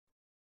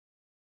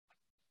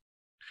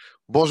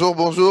Bonjour,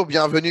 bonjour,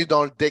 bienvenue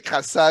dans le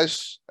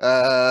décrassage.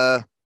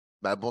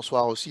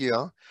 Bonsoir aussi,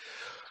 hein.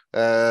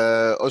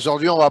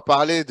 Aujourd'hui, on va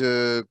parler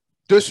de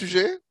deux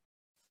sujets.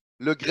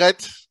 Le Gret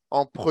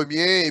en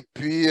premier et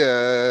puis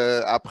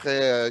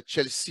après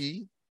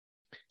Chelsea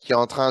qui est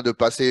en train de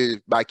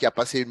passer, qui a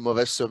passé une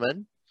mauvaise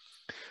semaine.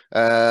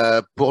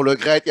 Pour le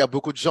Gret, il y a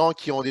beaucoup de gens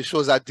qui ont des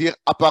choses à dire.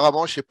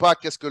 Apparemment, je ne sais pas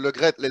qu'est-ce que le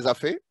Gret les a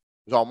fait.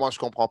 Genre, moi, je ne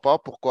comprends pas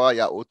pourquoi il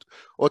y a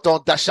autant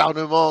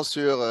d'acharnement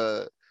sur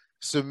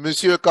ce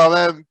monsieur quand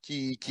même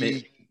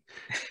Mais,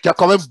 qui a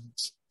quand même,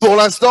 pour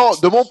l'instant,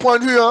 de mon point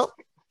de vue, hein,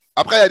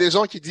 après, il y a des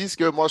gens qui disent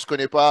que moi, je ne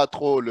connais pas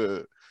trop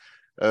le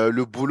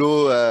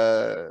boulot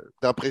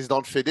d'un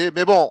président de Fédé.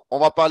 Mais bon, on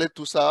va parler de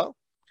tout ça.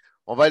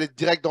 On va aller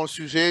direct dans le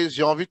sujet.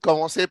 J'ai envie de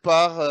commencer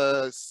par.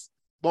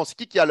 Bon, c'est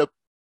qui a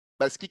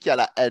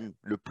la haine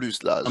le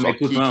plus, là? non, mais Genre,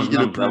 écoute, qui non, est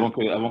le non,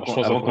 plus. Je pense à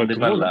peu avant qu'on près tout le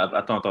déballe, monde, hein. là,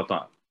 attends.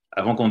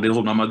 Avant qu'on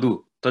déroule,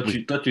 Mamadou,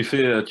 Oui. tu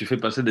fais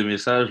passer des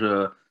messages,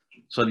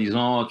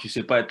 soi-disant, tu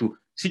sais pas et tout.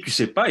 Si tu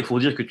sais pas, il faut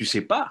dire que tu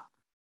sais pas.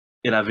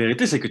 Et la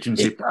vérité, c'est que tu ne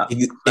sais pas. La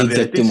vérité, c'est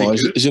Exactement,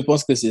 que, je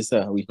pense que c'est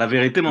ça, oui. la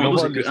vérité, Mais on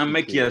Mamadou, va c'est qu'un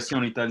mec qui est l'expliquer. assis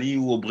en Italie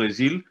ou au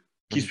Brésil,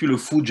 qui Mhm. suit le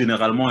foot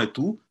généralement et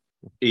tout,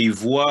 et il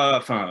voit,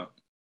 enfin,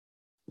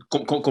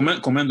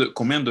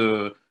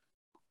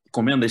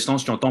 combien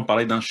d'instances tu entends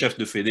parler d'un chef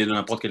de fédé de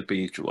n'importe quel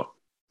pays, tu vois.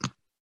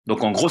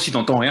 Donc, en gros, si tu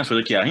n'entends rien, ça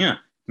veut dire qu'il n'y a rien.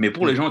 Mais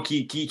pour les gens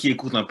qui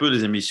écoutent un peu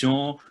les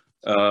émissions,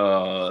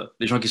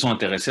 les gens qui sont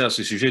intéressés à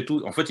ce sujet et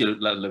tout, en fait,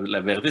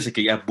 la vérité, c'est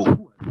qu'il y a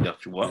beaucoup à dire,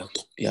 tu vois.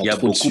 Il y a Il y a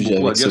trop de beaucoup, sujets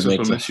beaucoup à avec ce dire sur ce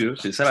mec-là. monsieur.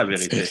 C'est ça la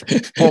vérité.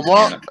 Pour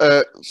moi,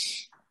 Voilà.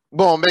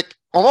 bon, mec,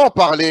 on va en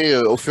parler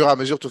au fur et à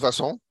mesure, de toute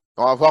façon.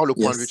 On va voir le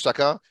point de vue de Yes.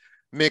 chacun.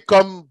 Mais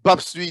comme Babs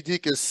lui dit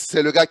que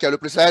c'est le gars qui a le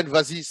plus la haine,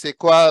 vas-y, c'est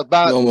quoi?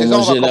 Bah, Non, déjà, moi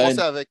on va j'ai la commencer haine.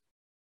 avec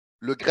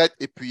le Gret.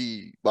 Et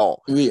puis, bon,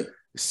 Oui,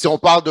 si on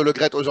parle de le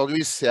Gret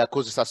aujourd'hui, c'est à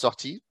cause de sa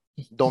sortie.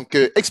 Donc,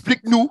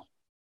 explique-nous,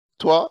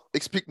 toi,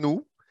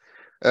 explique-nous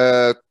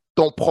euh,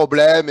 ton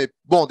problème. Et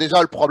bon,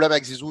 déjà, le problème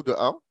avec Zizou de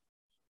un.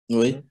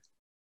 oui. Mhm.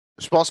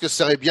 Je pense que ce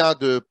serait bien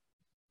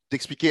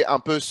d'expliquer un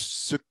peu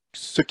ce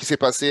qui s'est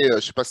passé, je ne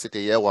sais pas si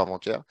c'était hier ou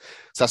avant-hier,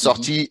 sa Mhm.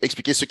 sortie,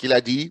 expliquer ce qu'il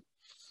a dit,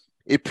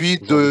 et puis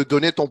de Aujourd'hui.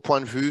 donner ton point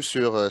de vue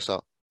sur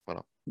ça.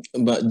 Voilà.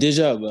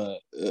 Déjà,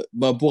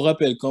 pour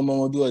rappel, quand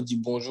Mamadou a dit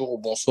bonjour ou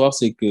bonsoir,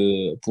 c'est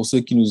que pour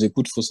ceux qui nous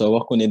écoutent, il faut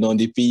savoir qu'on est dans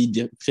des pays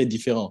très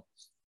différents.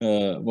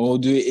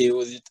 Mamadou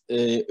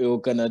est au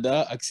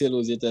Canada, Axel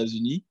aux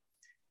États-Unis,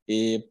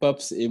 et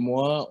Paps et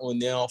moi, on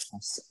est en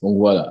France. Donc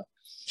voilà.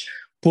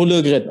 Pour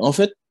Le Gret, en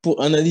fait,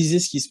 pour analyser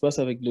ce qui se passe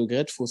avec Le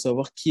Gret, il faut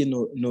savoir qui est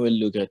Noël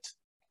Le Gret.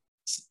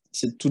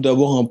 C'est tout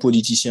d'abord un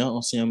politicien,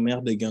 ancien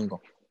maire de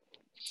Guingamp,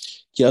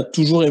 qui a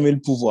toujours aimé le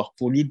pouvoir.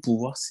 Pour lui, le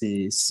pouvoir,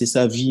 c'est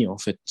sa vie, en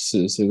fait,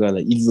 ce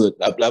gars-là. Il veut,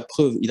 la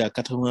preuve, il a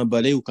 80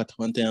 balais ou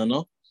 81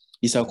 ans.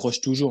 Il s'accroche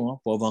toujours hein,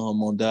 pour avoir un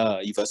mandat.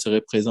 Il va se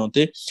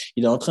représenter.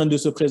 Il est en train de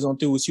se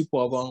présenter aussi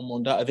pour avoir un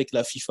mandat avec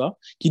la FIFA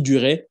qui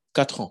durait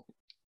 4 ans.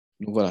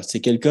 Donc voilà,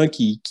 c'est quelqu'un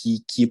qui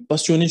est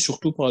passionné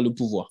surtout par le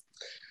pouvoir.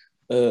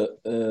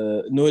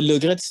 Noël Le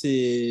Graët,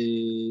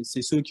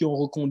 c'est ceux qui ont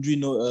reconduit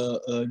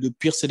le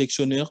pire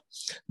sélectionneur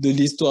de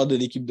l'histoire de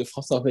l'équipe de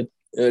France. En fait,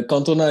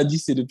 quand on a dit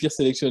c'est le pire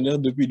sélectionneur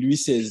depuis Louis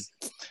XVI,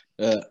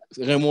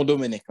 Raymond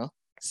Domenech, hein,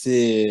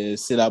 c'est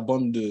la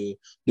bande de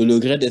Le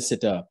Graët,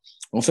 etc.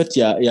 En fait, il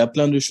y a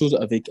plein de choses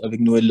avec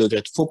Noël Le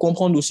Graët. Il faut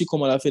comprendre aussi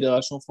comment la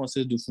Fédération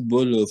française de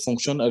football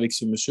fonctionne avec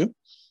ce monsieur.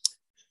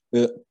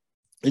 Euh,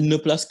 il ne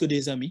place que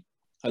des amis.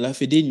 À la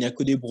Fédé, il n'y a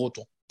que des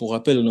Bretons. Pour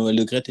rappel, Noël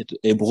Le Graët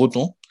est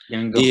breton. Et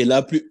Guingamp.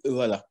 la plus,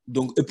 voilà.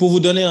 Donc, pour vous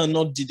donner un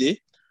ordre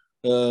d'idée,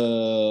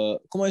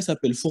 comment il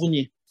s'appelle?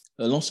 Fournier,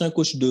 l'ancien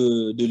coach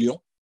de Lyon.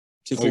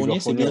 C'est Oui, Fournier, Hubert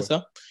c'est Fournier, bien ouais. ça?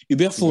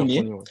 Hubert Hubert Fournier,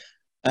 Fournier ouais.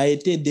 a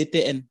été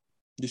DTN.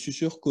 Je suis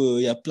sûr qu'il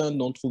y a plein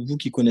d'entre vous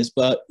qui ne connaissent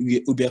pas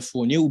Hubert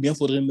Fournier, ou bien il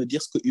faudrait me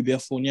dire ce que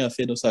Hubert Fournier a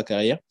fait dans sa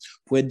carrière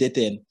pour être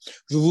DTN.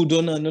 Je vous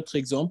donne un autre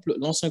exemple.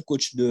 L'ancien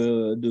coach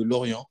de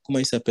Lorient, comment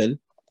il s'appelle?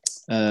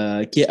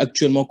 Qui est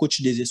actuellement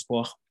coach des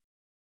espoirs.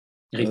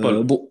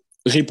 Ripoll.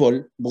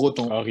 Ripoll,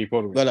 breton. Ah,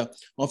 Ripoll, oui. Voilà.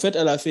 En fait,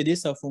 à la Fédé,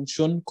 ça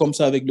fonctionne comme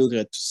ça avec le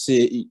Gret.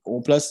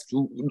 On place,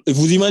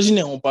 vous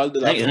imaginez, on parle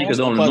de la Rien que France,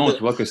 dans on le parle nom, de. tu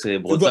vois que c'est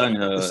Voilà.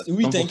 Bretagne,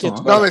 Oui, 100%, t'inquiète. hein.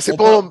 Non, Voilà. mais c'est On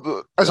pas. parle.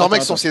 Genre, Attends,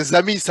 mec, sont attends. ses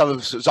amis. Genre,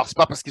 c'est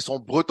pas parce qu'ils sont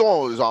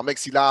bretons. Genre, mec,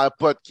 s'il a un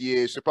pote qui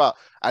est, je sais pas,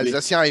 Oui,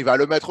 alsacien, il va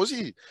le mettre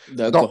aussi. Donc,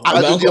 d'accord. Ah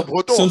arrête ben de dire encore,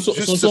 breton. ce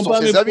Juste, ne ce sont sont pas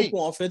mes ses amis.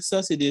 propos. En fait,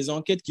 ça, c'est des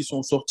enquêtes qui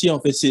sont sorties. En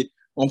fait, c'est.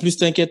 En plus,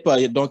 t'inquiète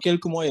pas. Dans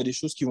quelques mois, il y a des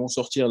choses qui vont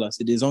sortir là.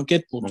 C'est des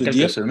enquêtes pour Dans te quelques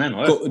dire, semaines,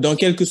 ouais. dans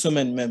quelques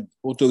semaines même,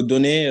 pour te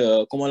donner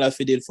comment la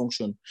Fédé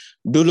fonctionne.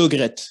 De Le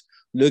Gret.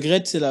 Le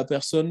Gret, c'est la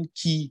personne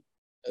qui,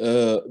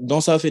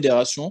 dans sa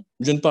fédération,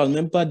 je ne parle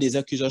même pas des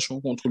accusations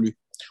contre lui,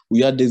 où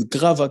il y a des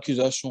graves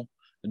accusations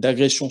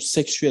d'agression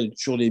sexuelle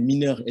sur les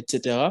mineurs,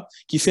 etc.,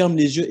 qui ferment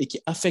les yeux et qui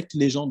affectent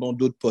les gens dans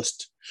d'autres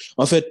postes.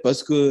 En fait,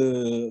 parce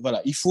que,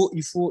 voilà, il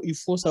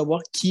faut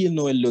savoir qui est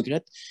Noël Le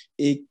Graët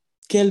et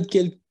quel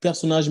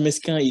personnage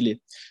mesquin il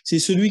est. C'est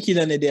celui qui,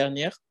 l'année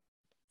dernière,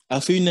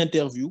 a fait une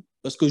interview,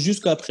 parce que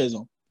jusqu'à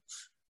présent,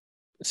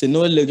 c'est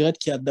Noël Le Graët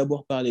qui a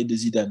d'abord parlé de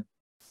Zidane,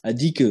 a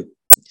dit que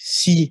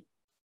si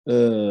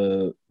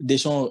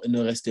Deschamps ne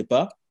restait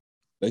pas,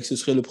 que ce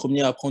serait le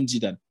premier à prendre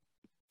Zidane.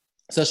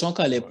 Sachant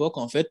qu'à l'époque,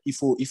 en fait, il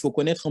faut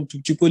connaître un tout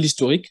petit peu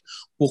l'historique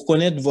pour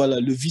connaître voilà,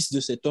 le vice de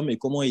cet homme et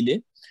comment il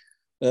est.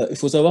 Il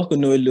faut savoir que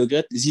Noël Le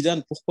Graët,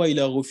 Zidane, pourquoi il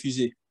a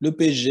refusé le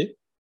PSG,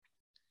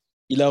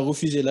 il a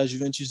refusé la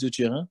Juventus de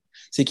Turin,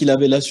 c'est qu'il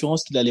avait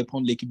l'assurance qu'il allait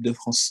prendre l'équipe de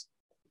France.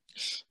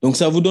 Donc,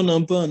 ça vous donne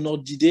un peu un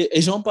ordre d'idée.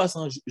 Et j'en passe,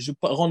 hein, je ne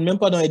rentre même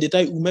pas dans les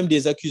détails ou même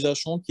des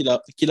accusations qu'il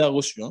a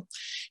reçues. Hein.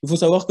 Il faut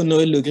savoir que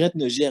Noël Le Graët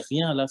ne gère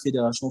rien à la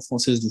Fédération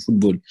française de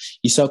football.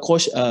 Il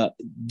s'accroche à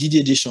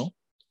Didier Deschamps.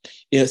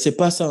 Et ce n'est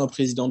pas ça un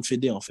président de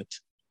fédé, en fait.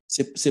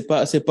 C'est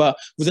pas...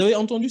 Vous avez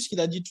entendu ce qu'il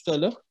a dit tout à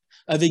l'heure?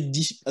 Avec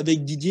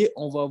Didier,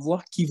 on va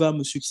voir qui va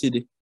me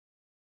succéder.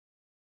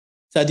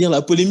 C'est-à-dire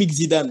la polémique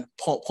Zidane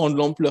prend de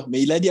l'ampleur.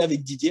 Mais il a dit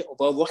avec Didier, on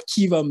va voir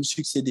qui va me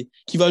succéder,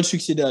 qui va le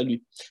succéder à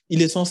lui.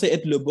 Il est censé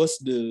être le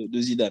boss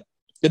de Zidane.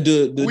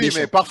 De oui, Deschamps.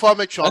 Mais parfois,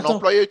 mec, tu es un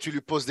employé, tu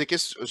lui poses des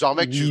questions. Genre,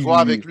 mec, tu vois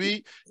avec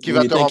lui qui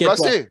va te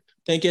remplacer.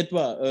 T'inquiète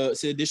pas,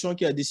 c'est Deschamps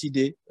qui a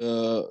décidé.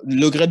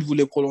 Le Graët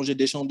voulait prolonger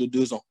Deschamps de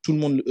 2 ans. Tout le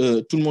monde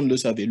le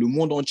savait. Le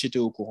monde entier était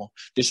au courant.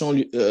 Deschamps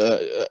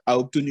a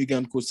obtenu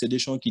gain de cause. C'est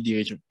Deschamps qui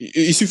dirige.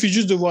 Il suffit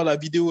juste de voir la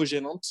vidéo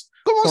gênante.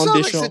 Comment ça,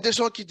 mec, c'est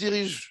Deschamps qui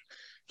dirige?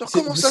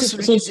 Comment ça,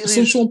 celui qui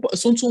dirige?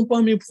 Ce ne sont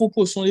pas mes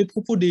propos, ce sont les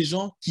propos des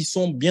gens qui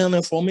sont bien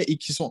informés et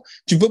qui sont...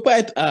 Tu peux pas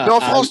être Mais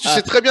en France, tu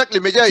sais très bien que les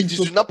médias, ils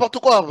disent n'importe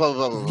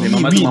quoi. Mais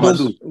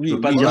Mamadou, tu ne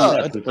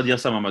peux pas dire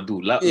ça, Mamadou.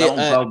 Là,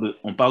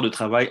 on parle de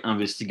travail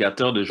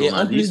investigateur, de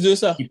journalistes. Et en plus de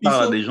ça, qui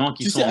parlent à des gens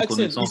qui sont en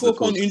connaissance. Il faut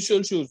prendre une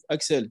seule chose,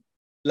 Axel.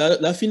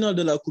 La finale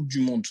de la Coupe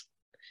du Monde,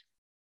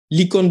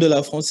 l'icône de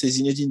la France, c'est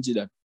Zinedine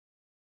Zidane.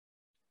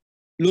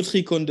 L'autre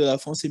icône de la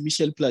France, c'est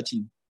Michel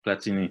Platini.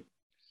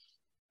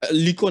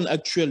 L'icône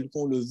actuelle,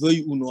 qu'on le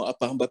veuille ou non, à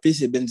part Mbappé,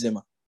 c'est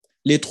Benzema.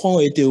 Les trois ont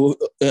été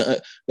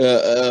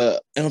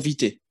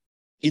invités.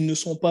 Ils ne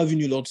sont pas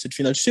venus lors de cette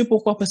finale. Tu sais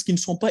pourquoi? Parce qu'ils ne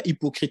sont pas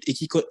hypocrites et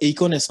ils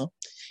connaissent. Hein.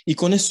 Ils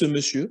connaissent ce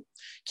monsieur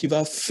qui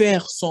va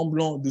faire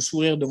semblant de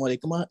sourire devant les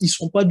caméras. Ils ne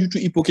sont pas du tout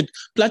hypocrites.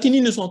 Platini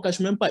ne s'en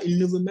cache même pas. Il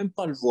ne veut même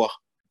pas le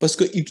voir. Parce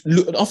que,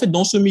 en fait,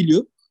 dans ce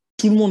milieu,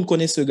 tout le monde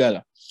connaît ce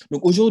gars-là.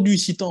 Donc aujourd'hui,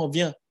 si tu en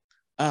viens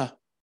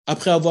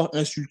après avoir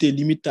insulté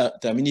limite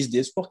ta ministre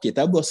des Sports, qui est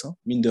ta boss, hein,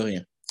 mine de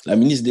rien. La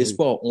ministre des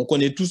Sports, on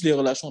connaît tous les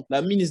relations entre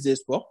la ministre des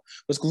Sports,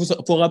 parce qu'il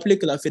faut rappeler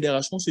que la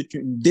fédération, c'est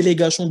une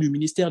délégation du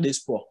ministère des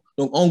Sports.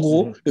 Donc, en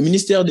gros, la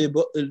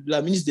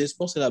ministre des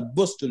Sports, c'est la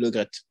boss de Le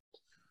Graët.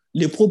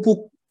 Les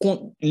propos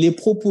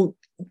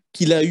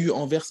qu'il a eus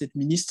envers cette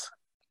ministre,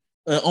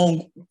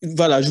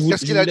 voilà, je vous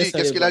Qu'est-ce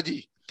qu'il a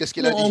dit?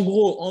 En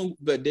gros,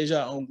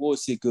 déjà, en gros,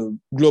 c'est que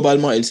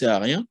globalement, elle ne sert à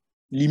rien.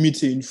 Limite,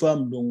 c'est une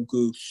femme, donc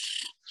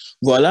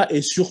voilà.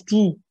 Et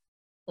surtout,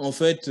 en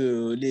fait,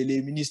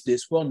 les ministres des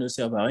Sports ne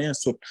servent à rien,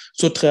 sauf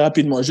très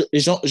rapidement.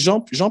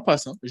 J'en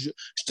passe. Hein. Je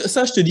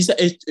te dis ça.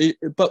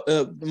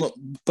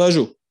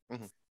 Pajot,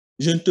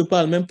 je ne te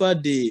parle même pas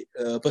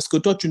parce que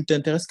toi, tu ne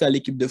t'intéresses qu'à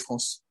l'équipe de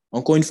France.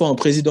 Encore une fois, un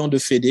président de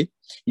fédé,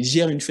 il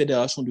gère une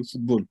fédération de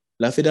football.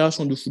 La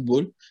fédération de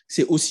football,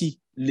 c'est aussi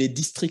les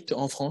districts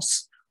en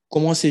France,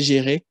 comment c'est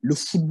géré, le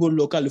football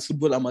local, le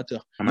football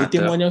amateur. Les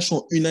témoignages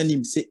sont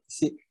unanimes. C'est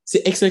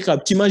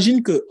exécrable.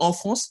 T'imagines qu'en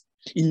France,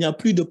 il n'y a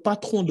plus de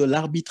patron de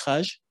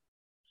l'arbitrage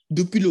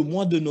depuis le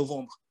mois de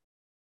novembre.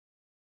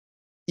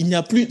 Il n'y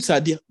a plus,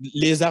 c'est-à-dire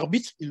les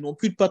arbitres, ils n'ont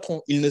plus de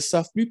patron. Ils ne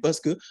savent plus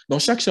parce que dans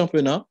chaque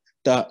championnat,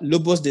 tu as le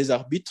boss des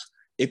arbitres.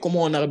 Et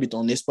comment on arbitre?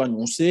 En Espagne,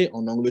 on sait.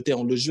 En Angleterre,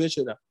 on le joue.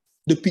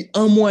 Depuis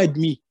 1 mois et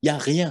demi, il n'y a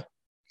rien.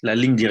 La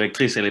ligne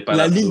directrice, elle n'est pas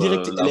là. La ligne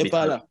directrice, elle n'est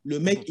pas là. Le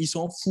mec, il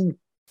s'en fout.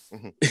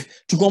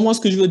 Tu comprends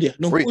ce que je veux dire?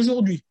 Donc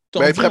aujourd'hui...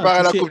 il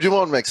prépare la Coupe du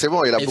Monde, mec. C'est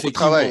bon, il a beaucoup de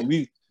travail.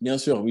 Oui, bien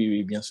sûr,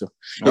 oui, bien sûr.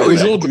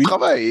 Aujourd'hui,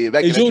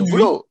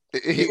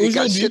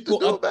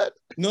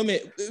 non,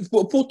 mais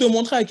pour te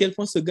montrer à quel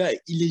point ce gars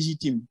est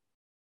illégitime,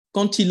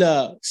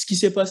 ce qui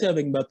s'est passé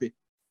avec Mbappé,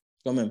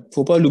 quand même, il ne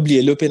faut pas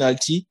l'oublier, le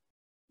penalty,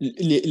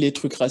 les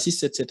trucs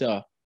racistes,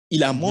 etc.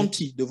 Il a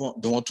menti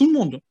devant tout le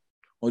monde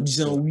en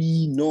disant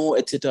oui, non,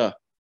 etc.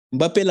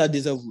 Mbappé l'a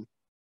désavoué.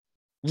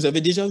 Vous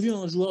avez déjà vu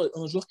un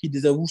joueur qui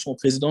désavoue son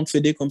président de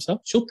fédé comme ça?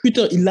 Sur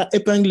Twitter, il l'a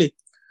épinglé.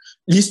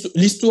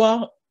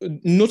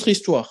 Notre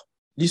histoire,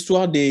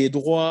 l'histoire des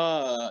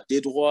droits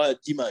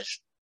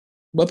d'image.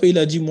 Mbappé, il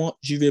a dit, moi,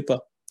 j'y vais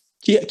pas.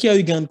 Qui a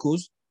eu gain de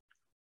cause?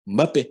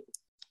 Mbappé.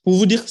 Pour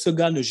vous dire que ce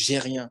gars ne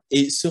gère rien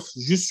et surfe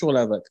juste sur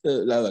la vague.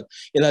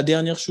 Et la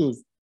dernière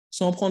chose,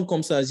 sans prendre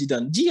comme ça à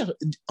Zidane,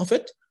 en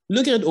fait,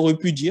 Le Graët aurait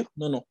pu dire,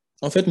 non,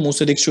 en fait, mon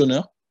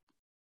sélectionneur,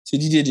 c'est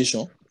Didier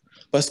Deschamps,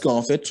 parce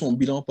qu'en fait, son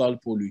bilan parle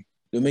pour lui.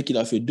 Le mec, il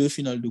a fait 2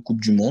 finales de Coupe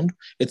du Monde,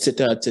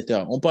 etc.,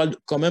 etc. On parle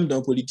quand même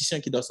d'un politicien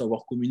qui doit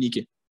savoir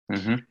communiquer.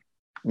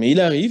 Mais il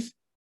arrive,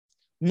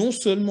 non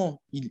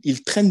seulement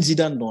il traîne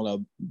Zidane dans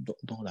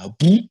la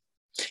boue,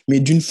 mais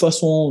d'une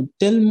façon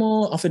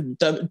tellement... En fait,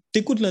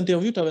 t'écoutes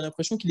l'interview, tu avais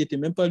l'impression qu'il n'était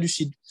même pas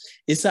lucide.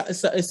 Et ça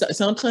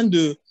c'est en train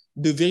de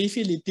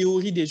vérifier les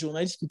théories des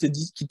journalistes qui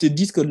te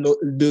disent que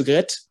Le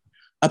Graët,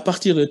 à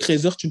partir de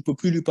 13h, tu ne peux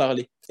plus lui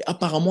parler. Et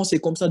apparemment, c'est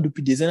comme ça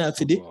depuis des années à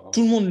fédé.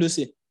 Tout le monde le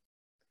sait.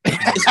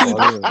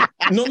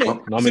 Non, mais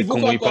Non, c'est mais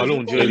comment pourquoi il pas, parlait,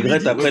 on dirait Le qu'il Gret,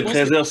 était après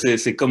bourré, je quoi. pense que 13 heures,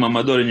 c'est comme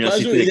Amado à Bajo,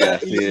 l'université, gars.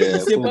 il C'est,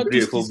 sait faut pas tout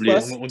oublier, ce faut qui se oublier.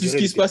 passe, On tout ce dirait qui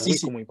qu'il se était passe bourré,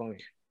 ici. comment il parlait.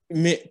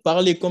 Mais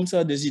parler comme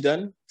ça de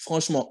Zidane,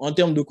 franchement, en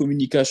termes de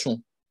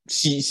communication,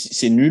 si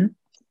c'est nul,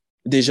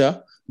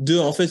 déjà. Deux,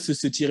 en fait,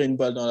 se tirer une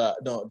balle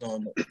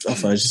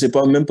enfin, je sais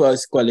pas même pas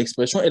c'est quoi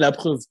l'expression. Et la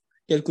preuve,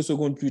 quelques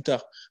secondes plus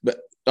tard, ben,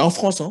 en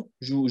France, hein,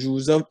 je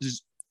vous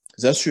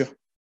assure,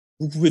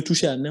 vous pouvez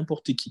toucher à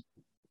n'importe qui.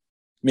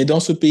 Mais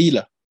dans ce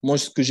pays-là, moi,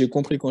 ce que j'ai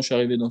compris quand je suis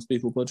arrivé dans ce pays,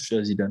 il ne faut pas toucher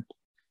à Zidane.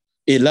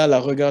 Et là,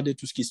 regardez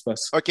tout ce qui se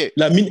passe. OK.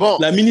 Bon,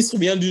 La ministre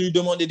vient de lui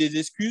demander des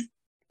excuses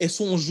et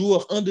son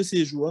joueur, un de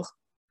ses joueurs,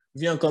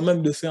 vient quand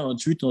même de faire un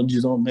tweet en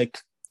disant, mec,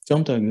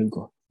 ferme ta gueule,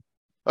 quoi.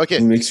 OK.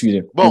 Vous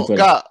m'excusez. Bon, Donc,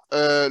 voilà.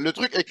 gars, le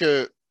truc est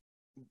que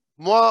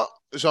moi,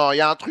 genre, il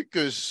y a un truc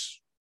que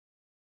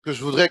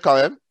je voudrais quand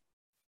même,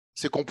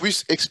 c'est qu'on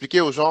puisse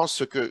expliquer aux gens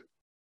ce que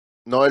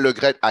Noël Le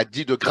Graët a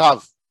dit de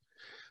grave.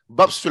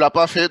 Babs, tu l'as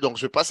pas fait, donc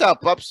je vais passer à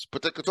Babs.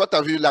 Peut-être que toi, tu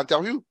as vu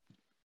l'interview.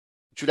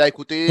 Tu l'as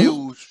écouté Hein?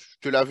 ou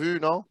tu l'as vu,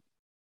 non?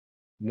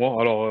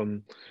 Moi, alors,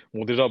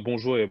 bon, déjà,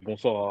 bonjour et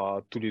bonsoir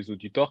à tous les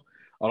auditeurs.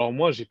 Alors,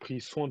 moi, j'ai pris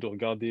soin de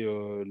regarder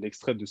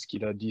l'extrait de ce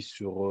qu'il a dit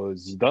sur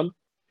Zidane.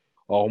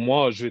 Alors,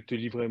 moi, je vais te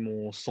livrer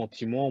mon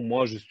sentiment.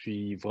 Moi, je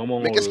suis Mais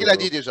vraiment. qu'est-ce qu'il a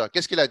dit déjà?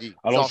 Qu'est-ce qu'il a dit?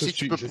 Alors, Genre, si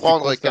tu peux je suis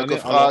prendre quelques concerné.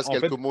 Alors, phrases,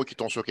 quelques mots qui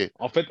t'ont choqué.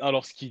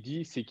 alors, ce qu'il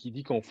dit, c'est qu'il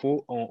dit qu'en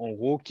faut, en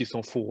gros, qu'il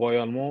s'en fout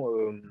royalement.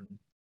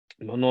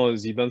 Maintenant,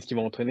 Zidane, ce qui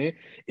va entraîner.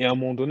 Et à un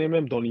moment donné,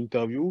 même dans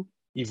l'interview,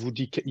 il vous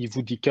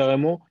dit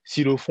carrément,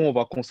 s'ils le font, on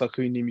va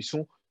consacrer une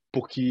émission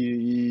pour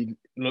qu'il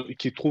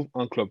trouve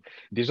un club.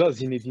 Déjà,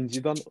 Zinedine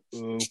Zidane,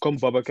 comme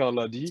Babacar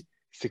l'a dit,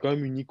 c'est quand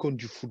même une icône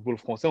du football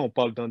français. On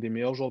parle d'un des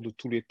meilleurs joueurs de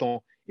tous les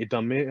temps et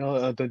d'un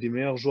des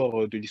meilleurs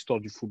joueurs de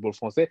l'histoire du football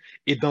français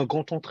et d'un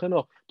grand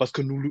entraîneur. Parce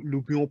que nous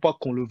n'oublions pas,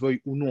 qu'on le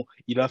veuille ou non,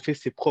 il a fait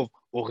ses preuves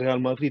au Real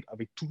Madrid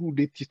avec tous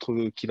les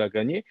titres qu'il a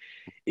gagnés.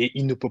 Et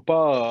il ne peut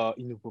pas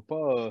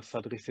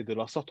s'adresser de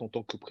la sorte en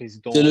tant que C'est le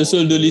président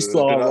seul de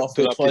l'histoire à avoir de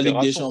fait la 3 Ligues des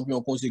fédération. Champions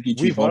Oui,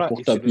 consécutives, hein, voilà,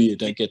 pour t'appuyer,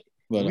 t'inquiète.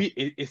 Voilà. oui,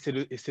 et c'est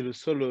le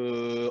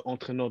seul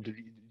entraîneur de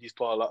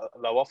l'histoire à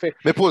l'avoir fait.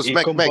 Mais pause, Et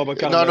mec, comme mec.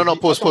 Babacar Non, l'a non, non, dit,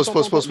 pause, attends, pause, attends,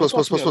 pause, attends, pause, pause,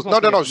 pause, pause, pause. Non,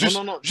 non, non, juste,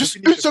 je juste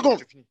finis, une je finis, seconde.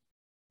 je finis.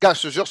 Gars,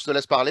 je te jure, je te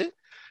laisse parler.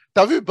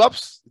 T'as vu, Babs,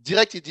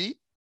 direct, il dit,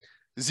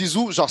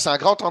 Zizou, genre, c'est un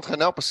grand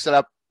entraîneur parce que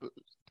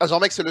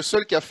genre, mec, c'est le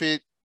seul qui a fait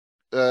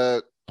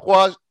euh,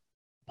 trois,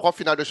 trois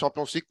finales de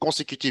Champions League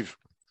consécutives.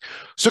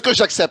 Ce que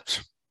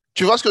j'accepte.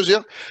 Tu vois ce que je veux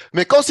dire?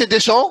 Mais quand c'est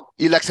Deschamps,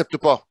 il n'accepte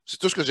pas. C'est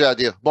tout ce que j'ai à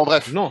dire. Bon,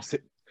 bref. Non,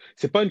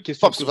 c'est pas une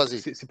question Pops, que vas-y.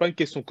 c'est pas une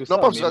question que Non, ça,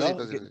 Pops, vas-y,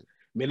 vas-y, vas-y.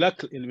 mais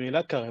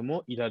là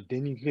carrément, il a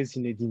dénigré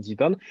Zinedine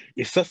Zidane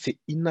et ça c'est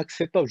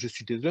inacceptable. Je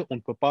suis désolé, on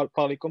ne peut pas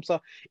parler comme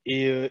ça.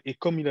 Et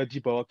comme il a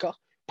dit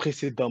Babacar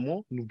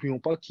précédemment, n'oublions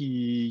pas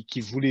qu'il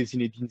voulait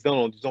Zinedine Zidane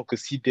en disant que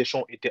si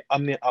Deschamps était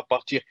amené à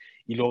partir,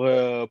 il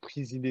aurait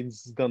pris Zinedine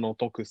Zidane en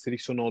tant que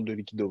sélectionneur de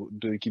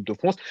l'équipe de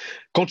France.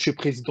 Quand tu es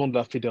président de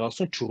la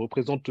fédération, tu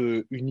représentes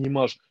une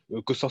image,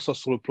 que ça soit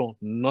sur le plan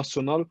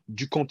national,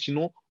 du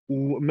continent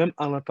ou même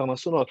à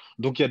l'international.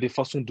 Donc, il y a des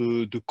façons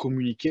de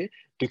communiquer,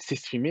 de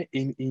s'exprimer,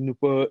 et il ne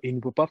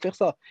peut pas faire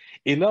ça.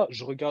 Et là,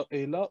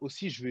 et là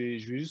aussi, je vais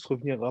juste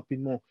revenir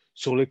rapidement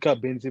sur le cas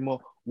Benzema,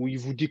 où il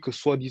vous dit que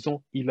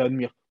soi-disant, il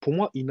admire. Pour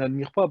moi, il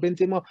n'admire pas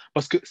Benzema.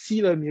 Parce que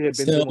s'il admirait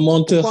C'est un Benzema,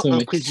 menteur, ce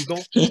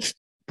mec.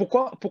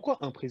 pourquoi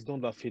un président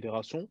de la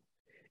fédération,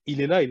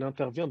 il est là, il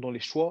intervient dans les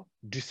choix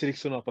du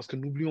sélectionneur? Parce que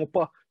n'oublions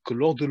pas que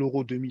lors de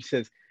l'Euro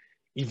 2016,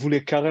 il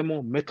voulait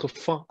carrément mettre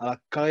fin à la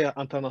carrière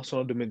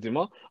internationale de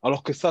Benzema,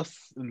 alors que ça,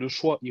 le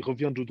choix, il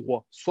revient de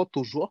droit, soit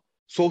au joueur,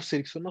 soit au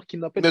sélectionneur qui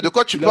n'appelle Mais de plus.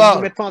 quoi tu Il a voulu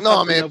parles? mettre fin à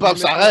Non, il mais a voulu Pops,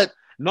 mettre fin à... arrête.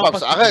 Non, Pops,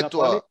 parce qu'il arrête, a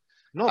parlé. toi.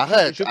 Non,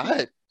 Arrête, je finis.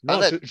 arrête, Non,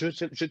 arrête.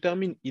 je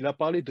termine. Il a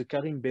parlé de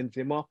Karim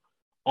Benzema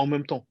en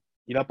même temps.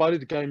 Il a parlé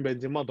de Karim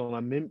Benzema dans la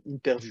même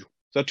interview.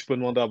 Ça, tu peux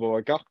demander à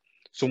Babacar.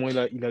 Sûrement,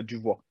 il a dû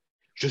voir.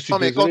 Je suis Non,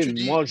 mais quand désolé,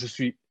 tu dis. moi, je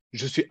suis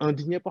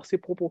indigné par ses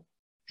propos.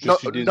 Non, non,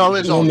 mais Je suis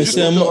Non, genre, mais juste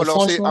c'est pour désolé. te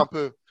relancer un franchement,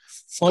 peu.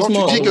 Quand tu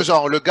franchement, dis que Pardon?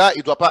 genre le gars, il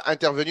ne doit pas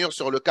intervenir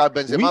sur le cas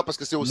Benzema Oui, parce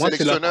que c'est au moi,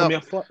 sélectionneur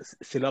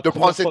c'est la de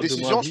prendre première cette fois de ma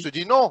décision, je te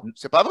vie. dis non,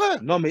 c'est pas vrai.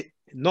 Non, mais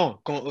non,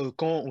 quand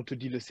on te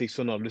dit le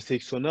sélectionneur,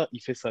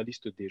 il fait sa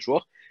liste des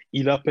joueurs,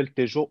 il appelle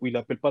tes joueurs ou il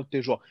appelle pas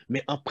tes joueurs.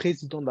 Mais un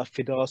président de la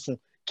fédération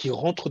qui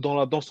rentre dans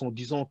la danse en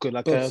disant que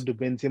la carrière Pops, de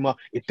Benzema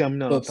est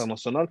terminée à Pops,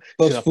 l'international, c'est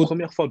Pops, la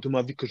première fois de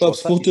ma vie que je vois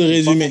Pops, ça pour et te ce n'est pas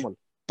résumer, normal.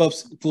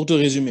 Pops, pour te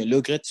résumer,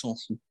 Le Graët s'en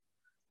fout.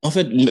 En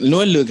fait,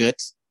 Noël Le Graët,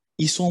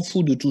 il s'en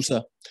fout de tout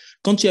ça.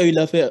 Quand il y a eu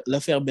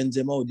l'affaire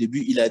Benzema au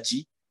début, il a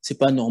dit, c'est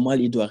pas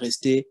normal, il doit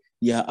rester,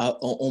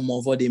 on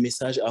m'envoie des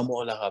messages à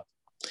mort l'arabe.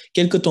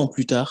 Quelques temps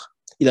plus tard,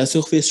 il a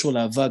surfé sur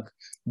la vague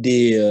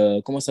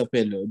comment ça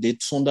s'appelle, des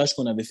sondages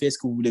qu'on avait fait, est-ce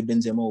que vous voulez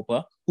Benzema ou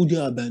pas? Ou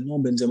dire, ah ben non,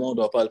 Benzema, on ne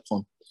doit pas le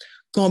prendre.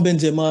 Quand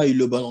Benzema a eu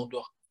le ballon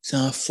d'or, c'est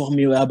un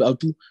formidable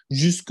atout.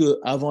 Jusque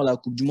avant la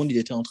Coupe du Monde, il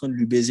était en train de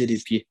lui baiser les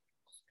pieds.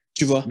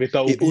 Tu vois? Mais tu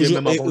as Et, oublié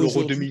même avant l'Euro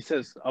aujourd'hui,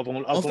 2016,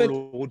 en avant fait,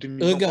 l'Euro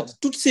 2020, regarde, pardon.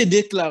 toutes ces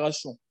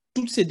déclarations,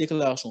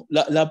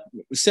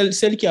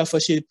 celle qui a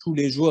fâché tous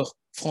les joueurs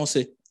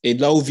français, et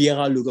là où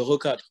Vieira le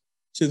recadre,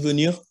 c'est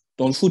venir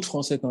dans le foot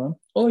français quand même.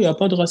 Oh, il n'y a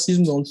pas de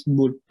racisme dans le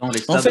football. Dans les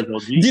En stades fait,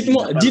 aujourd'hui, il n'y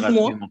a pas de racisme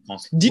en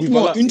France.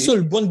 dites-moi voilà, une et-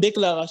 seule bonne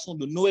déclaration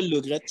de Noël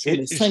Le Graët sur Et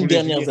les je 5 voulais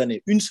dernières venir.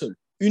 années. Une seule.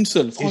 Une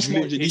seule. Et je Franchement,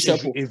 voulais, j'ai dit et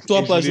chapeau. je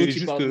Toi, voulais Pajot, qui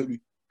juste, parle de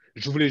lui.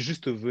 je voulais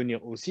juste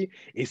venir aussi.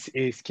 Et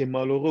ce qui est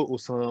malheureux au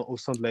sein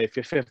de la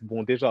FFF,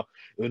 bon, déjà,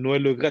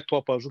 Noël Le Graët,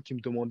 toi, Pajot, qui me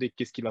demandait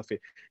qu'est-ce qu'il a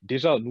fait.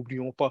 Déjà,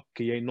 n'oublions pas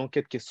qu'il y a une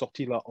enquête qui est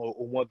sortie là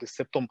au mois de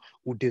septembre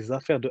où des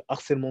affaires de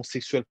harcèlement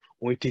sexuel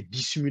ont été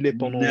dissimulées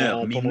pendant des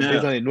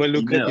Mineur, années. Noël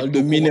Le Graët mineur. Parle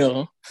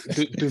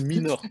était de au courant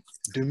mineurs, hein.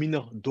 de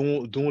mineurs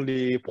dont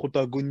les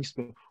protagonistes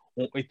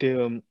ont été.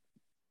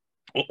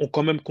 Ont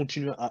quand même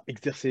continué à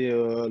exercer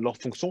leurs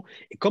fonctions.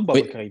 Et comme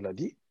Oui. Babacar il a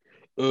dit,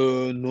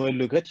 Noël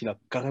Le Graët, il a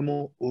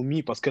carrément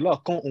omis, parce que là,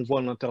 quand on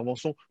voit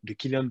l'intervention de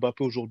Kylian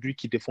Mbappé aujourd'hui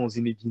qui défend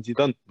Zinedine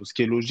Zidane, ce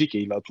qui est logique, et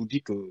il a tout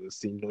dit que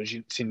c'est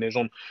une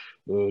légende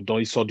dans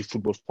l'histoire du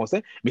football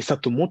français, mais ça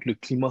te montre le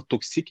climat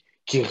toxique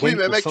qui Oui, règne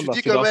mais au mec, sein de tu la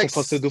dis que Fédération mec.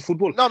 française de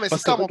football. Non, mais c'est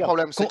Parce que ça mon regarde,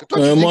 problème. C'est que toi,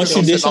 tu dis Moi, que je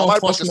suis c'est Deschamps, normal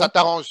parce que ça franchement.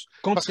 t'arrange.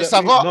 quand Parce il que y a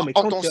ça eu, va non, mais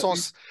en quand ton il y a eu,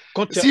 sens.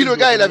 quand il y a Si eu le le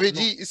gars, il avait non,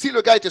 dit, si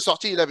le gars était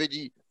sorti, il avait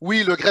dit,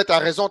 oui, le Graët a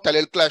raison,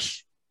 t'allais le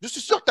clash. Je suis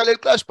sûr que t'allais le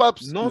clash,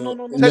 Paps. non, non, Non,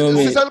 non, non, non, non,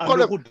 C'est non, ça mais,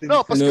 le problème.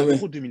 Non, parce que, non, à mais,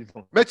 l'Euro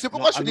 2020. mais tu sais Non,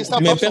 pourquoi je à te dis l'Euro ça,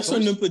 mais Paps, en 2020.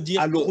 personne ne plus? peut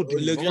dire À que l'Euro le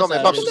 2020. Grèce Non, mais a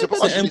Paps, tu sais raison.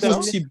 pourquoi C'est je te dis ça?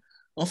 impossible.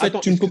 En fait, Attends,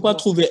 tu ne peux pas excuse-moi.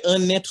 trouver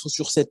un être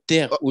sur cette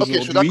terre Ok, je suis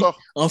aujourd'hui, d'accord.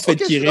 en Ok, fait,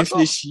 je suis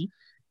d'accord. qui Oui,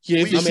 je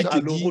Non, suis mais réfléchit, te à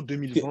d'accord. l'Euro dit que...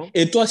 2020,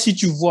 Et toi, si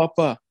tu vois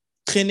pas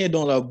traîner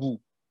dans la boue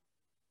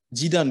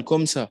Zidane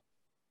comme ça,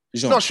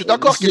 Non, genre, je suis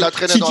d'accord qu'il a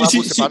traîné dans la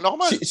boue, c'est pas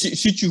normal.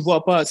 si tu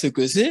vois pas ce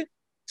que c'est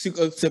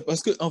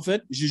parce que, en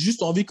fait, j'ai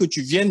juste envie que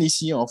tu viennes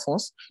ici en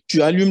France,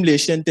 tu allumes les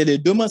chaînes télé.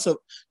 Demain,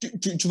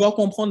 tu vas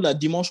comprendre la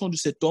dimension de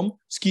cet homme,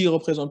 ce qu'il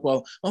représente pour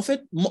avoir. En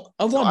fait, Non,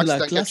 Axe,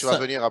 t'inquiète, tu vas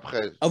venir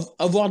après.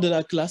 avoir de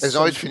la classe, J'ai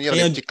ça envie ne de coûte finir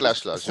les rien. petits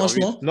clashs là. J'ai envie.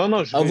 Franchement, non,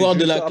 non, je vais avoir de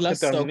juste la après classe,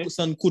 terminer.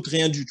 ça ne coûte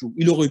rien du tout.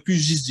 Il aurait pu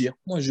juste dire,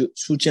 moi, je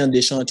soutiens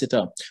Deschamps,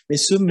 etc. Mais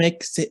ce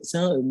mec, c'est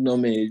un... Non,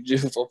 mais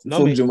il Non,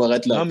 faut que je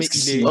m'arrête là, non, parce mais que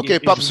sinon... Ok, et je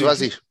Paps, voulais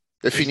vas-y. juste,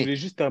 C'est et je fini. voulais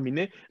juste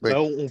terminer Oui.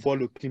 là où on voit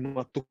le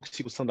climat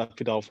toxique au sein de la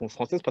Fédération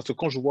française, parce que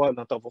quand je vois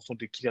l'intervention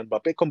de Kylian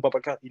Mbappé, comme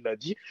Babacar il a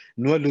dit,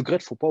 Noël Le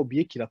Graët, faut pas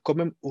oublier qu'il a quand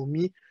même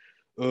omis,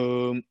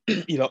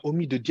 il a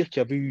omis de dire qu'il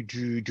y avait eu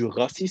du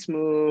racisme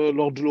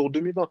lors de l'Euro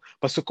 2020.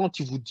 Parce que quand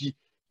il vous dit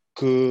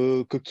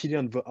que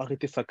Kylian veut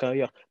arrêter sa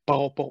carrière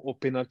par rapport au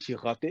penalty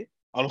raté,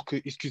 alors que,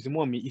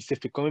 excusez-moi, mais il s'est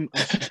fait quand même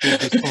insulter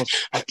de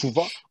singe à tout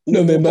va,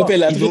 Non, mais ou pas, Mbappé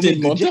l'a il traité omet de de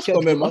dire menteur qu'il y a quand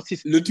du même, hein.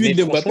 racisme. Le tweet Mais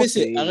de franchement, Mbappé,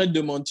 c'est arrête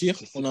de mentir.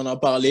 On en a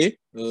parlé.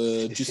 Tu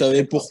c'est savais très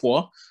grave.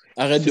 pourquoi.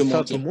 Arrête de Ça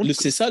te mentir. montre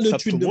C'est ça le ça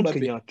te tweet de montre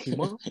qu'il y Mbappé. a un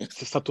climat,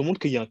 ça te montre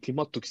qu'il y a un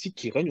climat toxique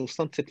qui règne au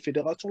sein de cette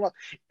fédération-là.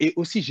 Et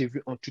aussi, j'ai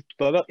vu un tweet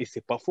tout à l'heure, et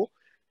c'est pas faux.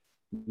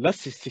 Là,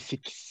 ce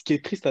qui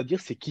est triste à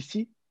dire, c'est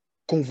qu'ici,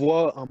 qu'on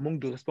voit un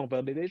manque de respect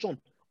envers les légendes.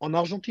 En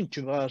Argentine,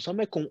 tu ne verras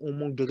jamais qu'on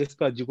manque de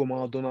respect à Diego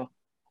Maradona.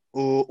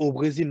 Au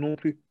Brésil non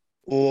plus.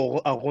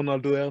 À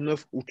Ronaldo R9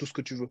 ou tout ce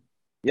que tu veux.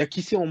 Il n'y a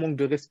qu'ici, on manque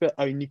de respect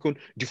à une icône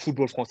du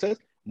football français.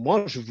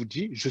 Moi, je vous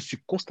dis, je suis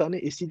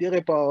consterné et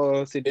sidéré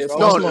par ces Et Non,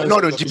 déclarations. franchement,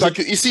 non, ne dis pas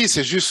que ici,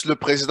 c'est juste le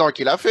président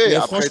qui l'a fait. mais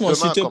Après, franchement,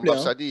 s'il demain, te comme plaît, Babs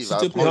hein, a dit, il s'il va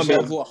te plaît, Non, mais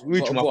approcher.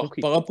 oui, tu m'as va voir.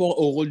 compris. Par rapport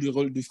au rôle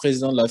du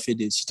président de la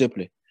Fédé, s'il te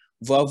plaît,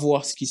 va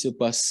voir ce qui se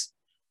passe.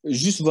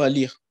 Juste va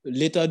lire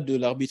l'état de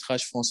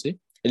l'arbitrage français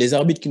et les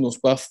arbitres qui n'osent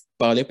pas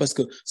parler parce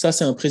que ça,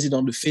 c'est un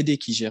président de Fédé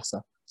qui gère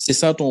ça. C'est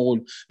ça ton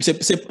rôle.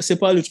 C'est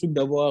pas le truc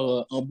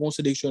d'avoir un bon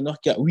sélectionneur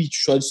qui a, oui, tu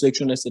choisis le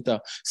sélectionneur, etc.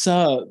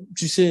 Ça,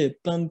 tu sais,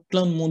 plein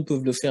de monde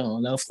peuvent le faire, hein.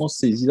 La France,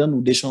 c'est Zidane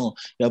ou Deschamps.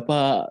 Il n'y a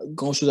pas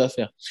grand-chose à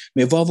faire.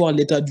 Mais va voir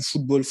l'état du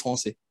football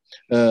français.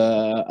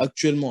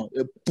 Actuellement,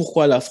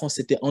 pourquoi la France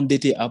était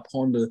endettée à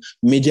prendre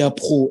Média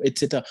Pro,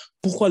 etc.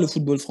 Pourquoi le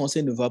football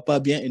français ne va pas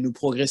bien et ne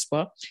progresse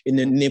pas et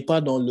n'est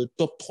pas dans le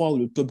top 3 ou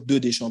le top 2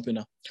 des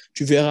championnats.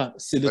 Tu verras,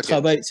 c'est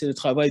le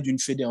travail d'une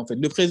fédé en fait.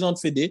 Le président de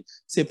fédé,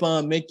 c'est pas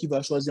un mec qui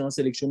va choisir un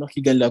sélectionneur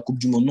qui gagne la Coupe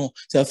du Monde, non.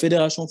 C'est la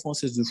Fédération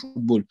française de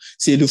football.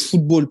 C'est le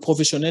football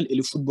professionnel et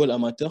le football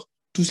amateur,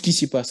 tout ce qui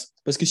s'y passe.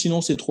 Parce que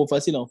sinon, c'est trop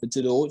facile, en fait.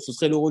 Ce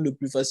serait le rôle le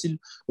plus facile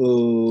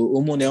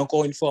au monde. Et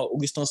encore une fois,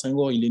 Augustin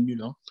Senghor, il est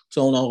nul, hein.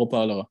 Ça, on en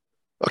reparlera.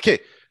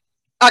 Ok.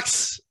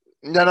 Axe,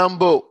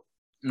 Nyanambo.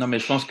 Non, mais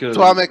je pense que.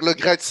 Toi, avec le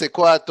Graët, c'est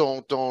quoi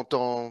ton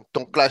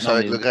clash Non,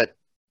 avec mais le Graët?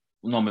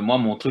 Non, mais moi,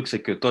 mon truc,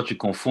 c'est que toi, tu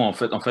confonds. En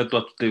fait,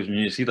 toi, tu es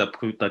venu ici, t'as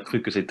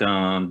cru que c'était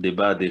un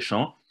débat des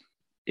champs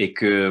et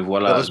que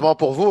voilà. Heureusement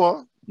pour vous,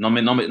 hein. Non,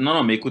 mais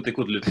écoute,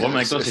 le problème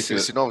avec toi, c'est que,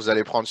 Sinon, vous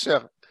allez prendre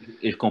cher.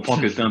 et je comprends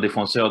que tu es un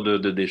défenseur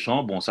de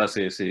Deschamps. Bon, ça,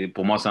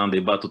 pour moi, c'est un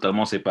débat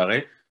totalement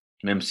séparé,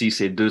 même si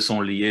ces deux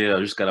sont liés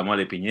jusqu'à la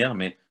moelle épinière.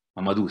 Mais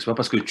Amadou, c'est pas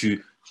parce que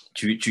tu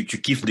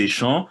kiffes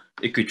Deschamps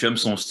et que tu aimes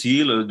son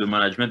style de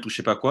management ou je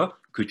sais pas quoi,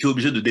 que tu es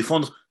obligé de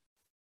défendre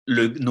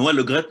Noël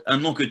Le Graët, un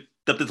nom que tu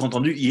as peut-être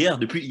entendu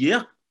depuis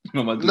hier.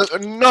 Mamadou.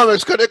 Non, mais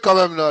je connais quand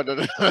même là.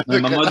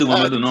 Non,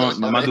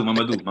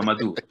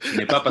 Mamadou. Ce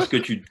n'est pas parce que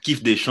tu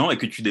kiffes Deschamps et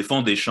que tu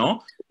défends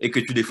Deschamps et que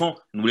tu défends.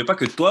 N'oubliez pas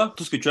que toi,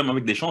 tout ce que tu aimes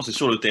avec Deschamps, c'est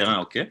sur le terrain,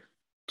 ok?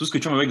 Tout ce que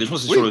tu aimes avec Deschamps,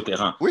 c'est sur le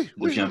terrain. Oui.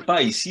 Ne viens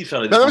pas ici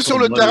faire les Même défenseurs sur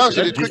le de terrain, Noël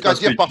j'ai des juste trucs à parce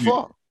dire que parfois.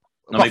 Non,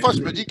 mais Parfois,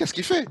 écoute, je me dis, qu'est-ce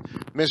qu'il fait?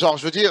 Mais genre,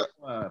 je veux dire,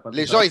 ouais,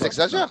 les gens, ils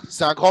exagèrent.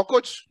 C'est un grand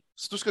coach.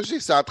 C'est tout ce que je dis.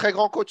 C'est un très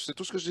grand coach. C'est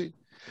tout ce que je dis.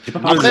 J'ai pas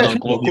parlé C'est de un Après,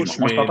 grand Deschamps. coach,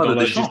 Moi, je mais parle pas dans de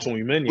la Deschamps. gestion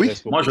humaine, il oui.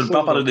 reste Moi, beaucoup je de ne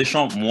parle choses. pas de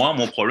Deschamps. Moi,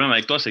 mon problème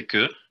avec toi, c'est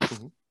que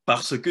Mhm,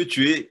 parce que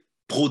tu es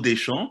pro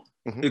Deschamps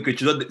mhm, et que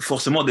tu dois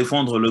forcément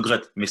défendre Le Gret.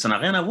 Mais ça n'a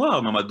rien à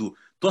voir, Mamadou.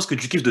 Toi, ce que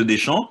tu kiffes de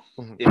Deschamps,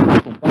 mhm. et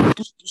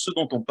tout ce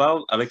dont on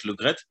parle avec Le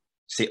Gret,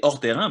 c'est hors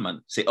terrain,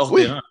 man. C'est hors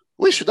Oui, terrain.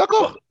 oui, je suis Toi,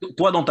 d'accord.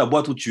 toi, dans ta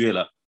boîte où tu es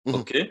là, Mhm,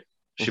 ok?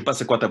 Je sais mhm, pas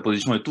c'est quoi ta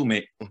position et tout,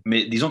 mhm,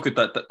 mais disons que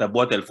ta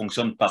boîte, elle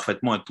fonctionne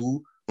parfaitement et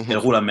tout, elle mhm,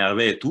 roule à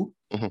merveille et tout.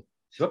 mhm.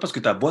 C'est pas parce que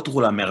ta boîte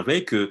roule à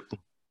merveille que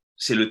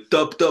c'est le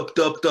top, top,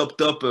 top, top,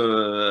 top,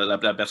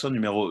 la personne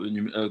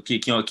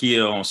qui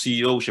est en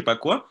CEO ou je sais pas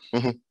quoi.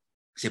 Mhm,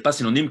 C'est pas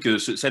synonyme que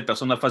cette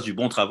personne-là fasse du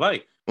bon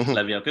travail. mhm.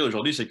 La vérité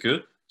aujourd'hui, c'est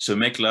que ce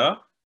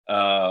mec-là,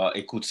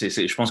 écoute,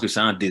 je pense que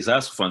c'est un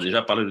désastre. Enfin,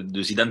 déjà parler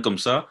de Zidane comme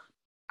ça,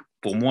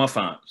 pour moi,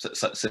 enfin,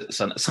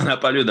 ça n'a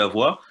pas lieu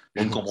d'avoir.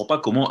 Je ne Mhm. comprends pas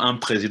comment un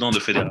président de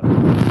fédération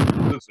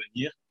peut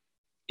venir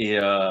et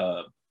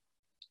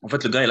en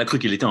fait, le gars, il a cru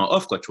qu'il était en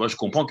off, quoi. Tu vois, je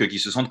comprends qu'il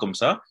se sente comme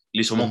ça.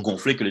 Il est sûrement Mhm.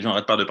 gonflé que les gens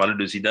n'arrêtent pas de parler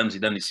de Zidane,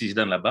 Zidane ici,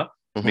 Zidane là-bas.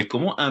 Mhm. Mais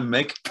comment un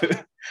mec peut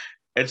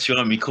être sur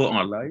un micro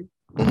en live?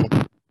 Mhm.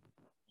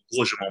 En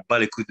gros, je m'en bats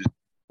les couilles.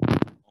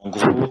 En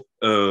gros,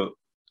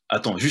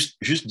 attends,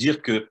 juste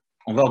dire que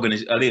on va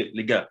organiser, allez,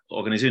 les gars,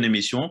 organiser une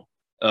émission,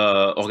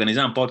 organiser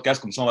un podcast,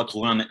 comme ça, on va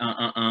trouver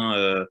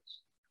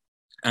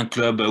un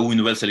club ou une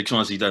nouvelle sélection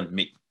à Zidane.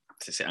 Mais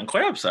c'est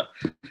incroyable, ça.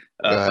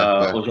 Ouais,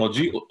 ouais.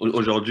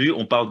 Aujourd'hui,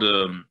 on parle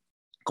de,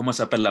 comment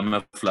s'appelle la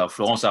meuf là,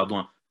 Florence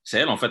Ardouin. C'est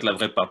elle, en fait, la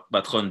vraie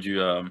patronne du,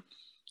 euh,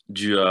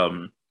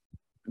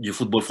 du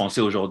football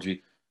français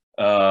aujourd'hui.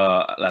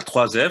 La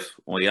 3F,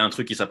 il y a un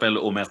truc qui s'appelle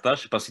Omerta, je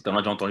ne sais pas si tu en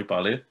as déjà entendu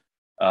parler.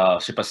 Je ne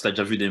sais pas si tu as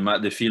déjà vu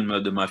des films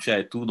de mafia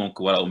et tout. Donc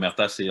voilà,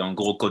 Omerta, c'est en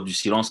gros code du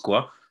silence,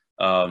 quoi.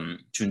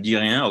 Tu ne dis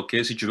rien, ok?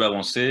 Si tu veux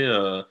avancer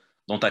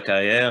dans ta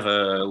carrière,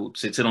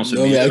 c'est dans ce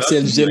Non, mais milieu-là, tu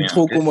Axel, ne dis j'aime rien,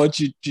 trop ok? comment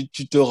tu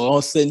te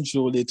renseignes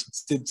sur les trucs.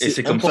 C'est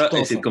Et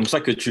important, c'est ça. comme ça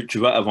que tu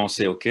vas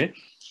avancer, ok?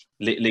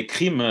 Les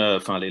crimes,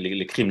 enfin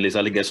les crimes, les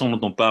allégations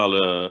dont on parle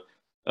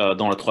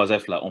dans le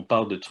 3F là, on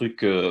parle de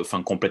trucs,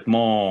 enfin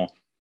complètement,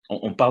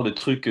 on parle de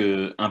trucs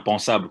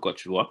impensables, quoi,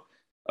 tu vois.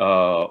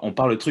 On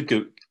parle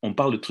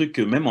de trucs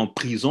que même en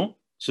prison,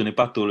 ce n'est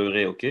pas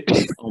toléré, ok?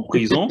 En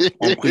prison,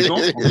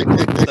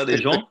 tu as des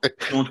gens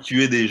qui ont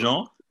tué des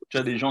gens, tu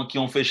as des gens qui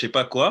ont fait je sais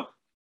pas quoi,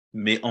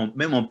 mais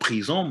même en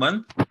prison,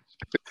 man,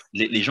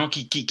 les gens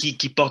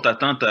qui portent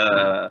atteinte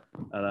à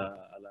la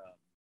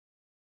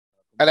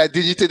À la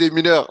dignité des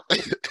mineurs.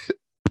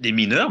 des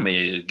mineurs,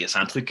 mais c'est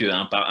un truc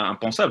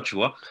impensable, tu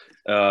vois.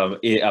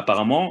 Et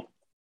apparemment,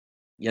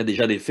 il y a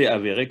déjà des faits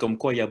avérés comme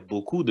quoi il y a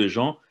beaucoup de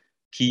gens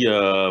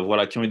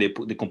voilà, qui ont eu des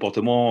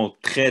comportements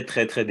très,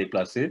 très, très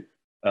déplacés,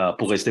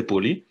 pour rester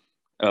poli,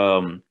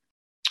 euh,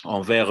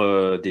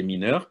 envers des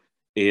mineurs.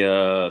 Et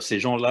ces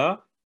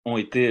gens-là ont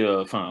été,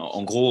 enfin,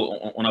 en gros,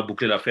 on a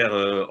bouclé l'affaire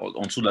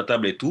en dessous de la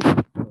table et tout.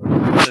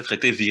 Peut-être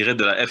été virés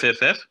de la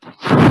FFF.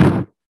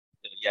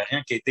 Il n'y a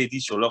rien qui a été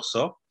dit sur leur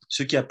sort,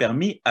 ce qui a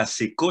permis à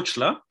ces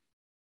coachs-là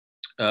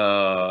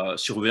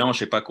surveillant, je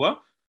sais pas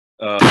quoi,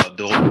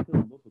 de recruter dans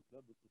d'autres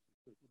clubs,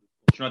 de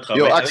continuer à Yo,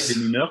 travailler avec des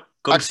mineurs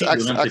comme si de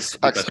rien ne s'était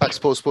passé.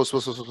 pause.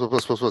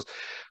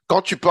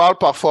 Quand tu parles,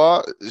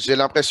 parfois, j'ai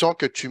l'impression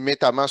que tu mets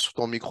ta main sur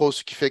ton micro,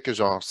 ce qui fait que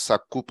genre ça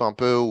coupe un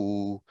peu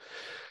ou.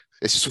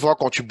 Et c'est souvent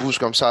quand tu bouges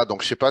comme ça.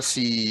 Donc, je sais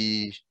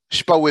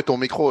pas où est ton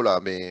micro là,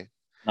 mais.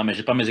 Non, mais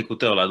j'ai pas mes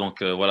écouteurs là,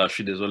 donc voilà, je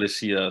suis désolé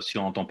si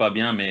on n'entend pas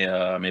bien, mais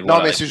Non, mais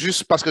voilà. c'est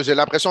juste parce que j'ai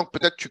l'impression que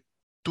peut-être tu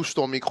touches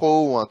ton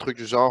micro ou un truc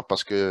du genre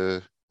parce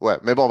que. Ouais,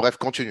 mais bon, bref,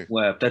 continue.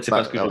 Ouais, peut-être c'est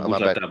parce que je bouge Ma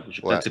la bad. table.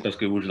 Ouais, Peut-être c'est parce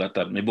que je bouge la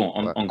table. Mais bon,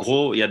 ouais. en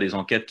gros, il y a des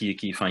enquêtes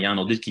enfin, il y a un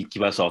audit qui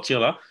va sortir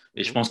là,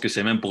 et je Mhm. pense que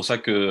c'est même pour ça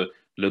que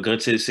le GRET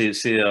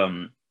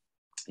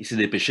il s'est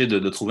dépêché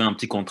de trouver un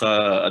petit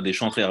contrat à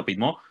Deschamps très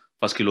rapidement,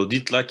 parce que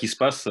l'audit là qui se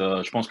passe,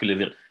 je pense que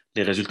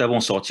les résultats vont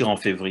sortir en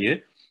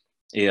février.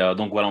 Et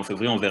donc voilà, en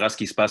février, on verra ce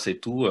qui se passe et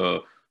tout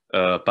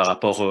par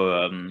rapport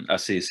à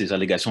ces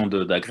allégations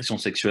d'agression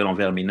sexuelle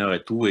envers mineurs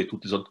et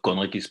toutes les autres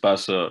conneries qui se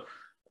passent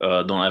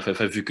dans la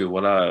FFF, vu que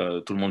voilà,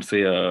 tout le monde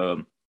fait euh,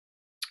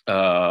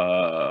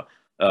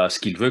 ce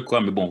qu'il veut,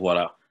 quoi. Mais bon,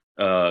 voilà.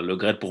 Le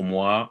GRET pour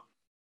moi,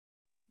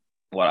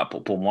 voilà,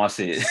 pour moi,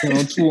 c'est. C'est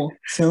un tout, hein.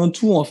 C'est un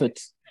tout, en fait.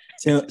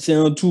 C'est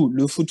un tout.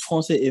 Le foot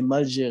français est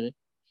mal géré.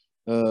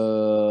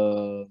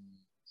 Euh,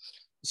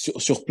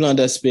 sur plein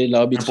d'aspects, Un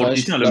l'arbitrage,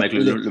 politicien, le mec.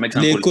 Le mec, c'est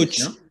un les coachs.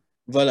 politicien.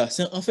 Voilà,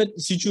 en fait,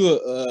 si tu veux,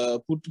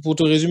 pour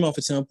te résumer, en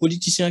fait, c'est un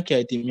politicien qui a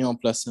été mis en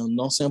place. C'est un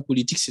ancien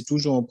politique, c'est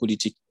toujours un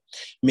politique.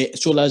 Mais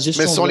sur la Mais ce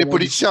gestion sont les vraiment du foot,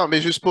 politiciens,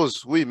 mais juste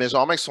pause. Oui, mais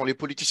genre, mec, ce sont les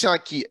politiciens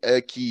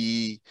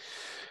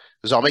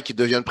genre, mec, qui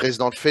deviennent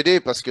président de Fédé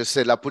parce que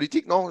c'est de la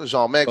politique, non?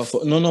 Genre, mec,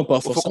 non, non, pas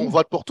faut qu'on forcément.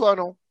 vote pour toi,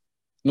 non?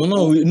 Non,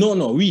 non, Ou- oui, non,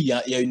 non, oui, il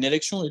y a une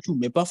élection et tout,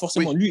 mais pas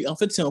forcément. Oui, Lui, en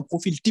fait, c'est un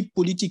profil type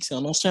politique, c'est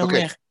un ancien ok,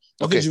 maire.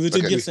 En ok, fait, je veux te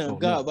ok, dire, Oui, c'est un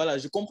gars, normal. voilà,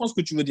 je comprends ce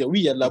que tu veux dire. Oui,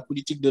 il y a de mm, la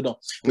politique dedans,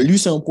 mais mm, lui,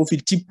 c'est un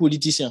profil type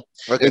politicien.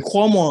 ok, Et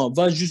crois-moi,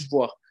 va juste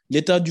voir.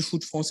 l'état du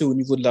foot français au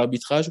niveau de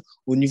l'arbitrage,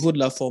 au niveau de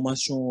la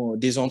formation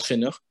des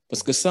entraîneurs.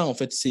 Parce que ça, en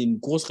fait, c'est une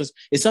grosse...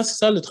 Et ça, c'est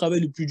ça le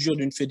travail le plus dur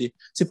d'une fédé.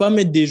 C'est pas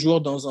mettre des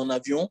joueurs dans un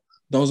avion,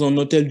 dans un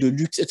hôtel de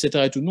luxe,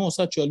 etc. Et tout. Non,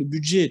 ça, tu as le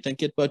budget,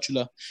 t'inquiète pas, tu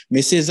l'as.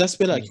 Mais ces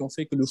aspects-là qui ont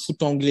fait que le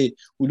foot anglais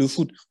ou le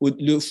foot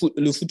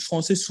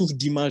français souffre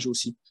d'image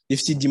aussi,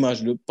 déficit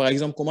d'image. Par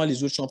exemple, comment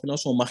les autres championnats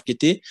sont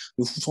marketés,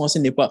 le foot français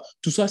n'est pas.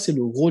 Tout ça, c'est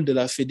le rôle de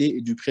la Fédé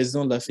et du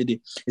président de la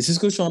Fédé. Et c'est ce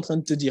que je suis en train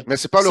de te dire. Mais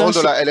c'est pas le rôle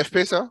de la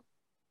LFP, ça?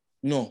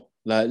 Non,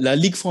 la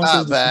Ligue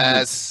française de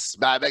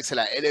football. Mec, c'est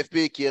la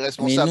LFP qui est Mais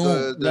responsable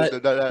non,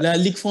 la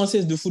Ligue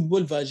française de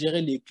football va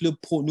gérer les clubs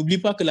pro. N'oublie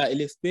pas que la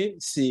LFP,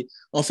 c'est.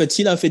 En fait,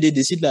 si la Fédé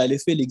décide, la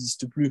LFP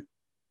n'existe plus.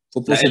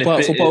 Faut pas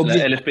oublier.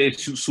 La LFP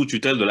est sous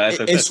tutelle de la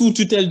FFF. Et sous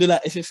tutelle de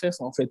la FFF,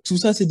 en fait. Tout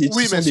ça, c'est des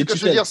Oui, mais ce que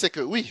je veux dire, c'est que.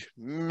 Oui,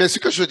 mais ce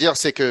que je veux dire,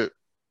 c'est que.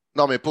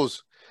 Non, mais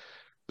pause.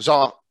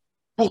 Genre,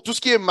 pour tout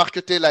ce qui est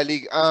marketé, la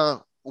Ligue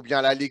 1 ou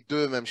bien la Ligue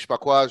 2, même je sais pas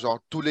quoi, genre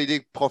tous les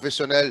ligues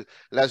professionnelles,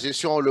 la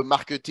gestion, le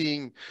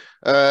marketing,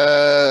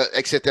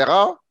 etc.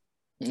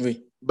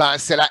 Oui. Ben,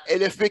 c'est la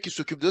LFP qui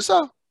s'occupe de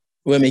ça.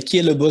 Ouais, mais qui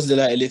est le boss de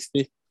la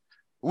LFP?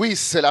 Oui,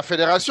 c'est la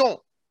fédération.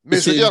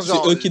 Mais je veux dire,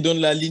 genre. C'est eux qui donnent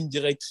la ligne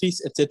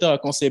directrice, etc.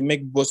 Quand ces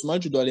mecs bossent mal,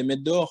 tu dois les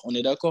mettre dehors. On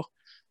est d'accord?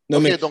 Non,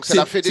 okay, mais donc c'est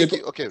la Fédé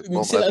qui. Okay,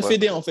 bon, c'est la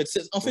Fédé, en fait.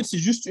 En fait, c'est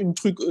juste une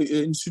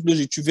suite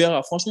logique. Tu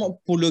verras.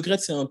 Franchement, pour Le Gret,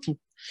 c'est un tout.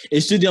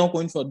 Et je te dis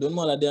encore une fois,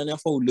 donne-moi la dernière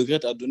fois où Le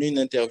Gret a donné une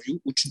intervio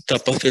où tu n'as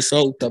pas fait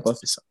ça ou tu n'as pas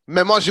fait ça.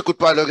 Mais moi, j'écoute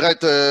pas Le Gret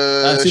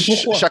c'est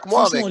pourquoi. chaque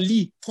mois. Franchement,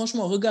 lis.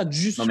 Franchement, regarde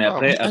juste. Non, mais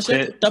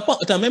après...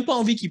 T'as même pas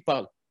envie qu'il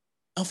parle.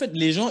 En fait,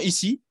 les gens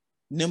ici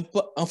n'aiment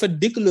pas. En fait,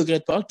 dès que Le Gret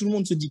parle, tout le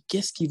monde se dit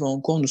qu'est-ce qu'il va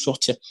encore nous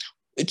sortir.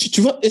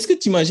 Tu vois, est-ce que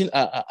tu imagines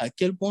à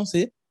quel point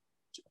c'est.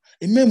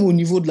 Et même au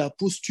niveau de la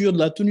posture, de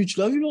la tenue, tu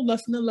l'as vu lors de la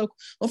finale là.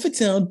 En fait,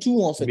 c'est un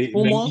tout, en fait. Mais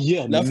pour moi,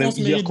 la France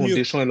mérite quand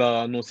Deschamps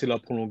a annoncé la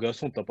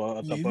prolongation, t'as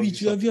pas oui, vu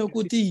tu l'as vu à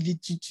côté, il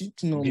était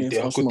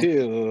à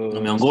côté.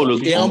 Non, mais en gros,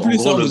 et en plus,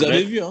 vous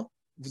avez vu, hein,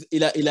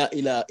 il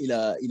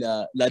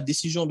a la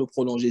décision de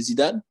prolonger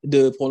Zidane,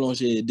 de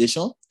prolonger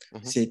Deschamps.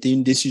 C'était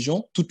une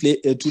décision tous les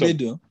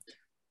deux. Hein.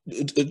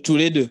 Tous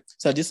les deux.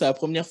 C'est-à-dire, c'est la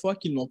première fois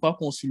qu'ils n'ont pas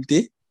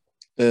consulté.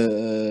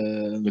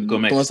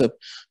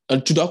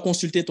 Tu dois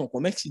consulter ton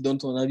COMEX, il donne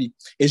ton avis.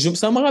 Et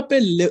ça me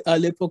rappelle à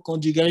l'époque quand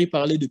Dugarry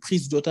parlait de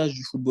prise d'otage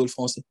du football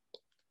français.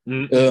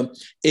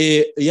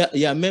 Et il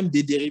y a même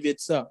des dérivés de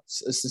ça.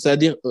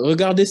 C'est-à-dire,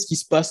 regardez ce qui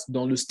se passe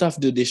dans le staff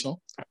de Deschamps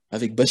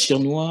avec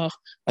Bachir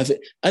Noir.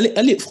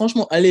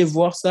 Franchement, allez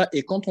voir ça.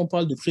 Et quand on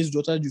parle de prise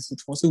d'otage du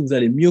foot français, vous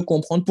allez mieux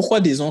comprendre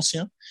pourquoi des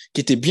anciens qui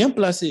étaient bien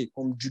placés,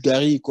 comme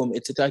Dugarry,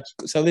 etc., qui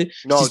savaient.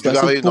 Non,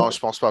 Dugarry, non, je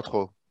pense pas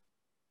trop.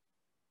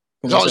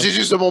 Genre, j'ai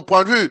juste de mon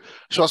point de vue.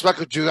 Je pense pas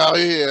que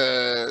Dugarry,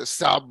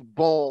 c'est un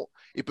bon.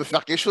 Il peut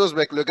faire quelque chose,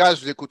 mec. Le gars,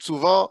 je l'écoute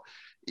souvent.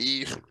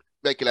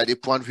 Mec, il a des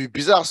points de vue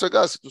bizarres, ce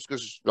gars. C'est tout ce que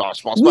je. Non,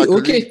 je pense pas que.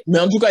 Lui... Mais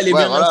en tout cas, il est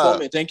bien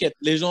informé, t'inquiète.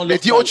 Les gens. Mais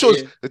dis autre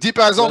chose. Dis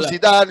par exemple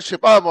Zidane, je sais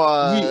pas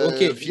moi. Oui,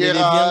 ok. Vieira, il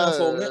est bien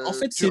informé. En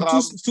fait, c'est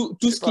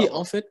tout ce qui est.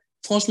 En fait,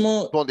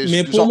 franchement. Bon,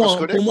 mais pour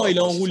moi, il est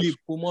enroulé.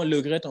 Pour moi,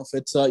 Le Gret, en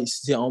fait, ça,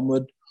 c'est en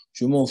mode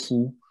je m'en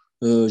fous.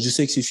 Je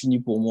sais que c'est fini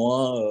pour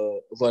moi.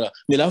 Voilà.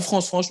 Mais la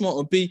France, franchement,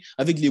 un pays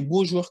avec les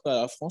beaux joueurs qu'a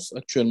la France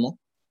actuellement,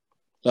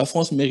 la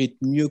France mérite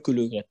mieux que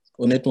Le Gret,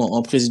 honnêtement,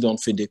 en président de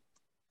Fédé.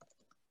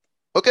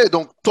 Ok,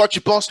 donc toi,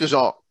 tu penses que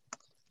genre,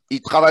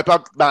 il travaille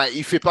pas,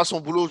 il fait pas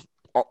son boulot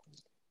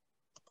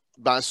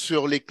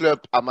sur les clubs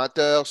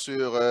amateurs,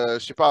 sur,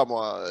 je sais pas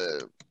moi,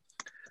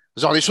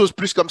 genre des choses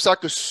plus comme ça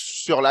que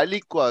sur la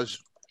Ligue, quoi.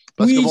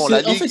 Parce que bon,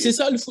 la Ligue... en fait,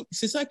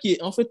 c'est ça qui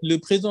est, en fait, le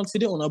président de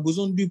Fédé, on a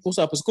besoin de lui pour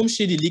ça. Parce que comme je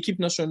t'ai dit, l'équipe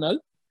nationale,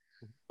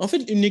 en fait,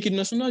 une équipe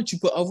nationale, tu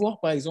peux avoir,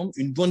 par exemple,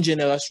 une bonne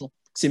génération.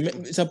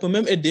 Ça peut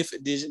même être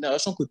des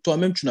générations que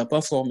toi-même, tu n'as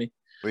pas formées.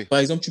 Oui. Par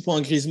exemple, tu prends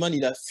un Griezmann,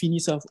 il a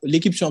fini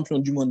l'équipe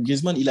championne du monde.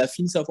 Griezmann, il a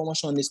fini sa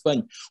formation en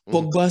Espagne.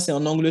 Pogba, c'est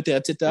en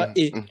Angleterre, etc.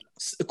 Et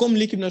comme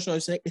l'équipe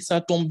nationale,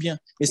 ça tombe bien.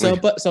 Et ça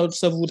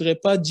ne voudrait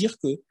pas dire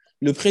que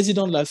le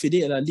président de la Fédé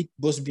et la Ligue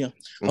bossent bien.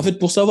 En fait,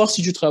 pour savoir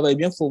si tu travailles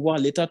bien, il faut voir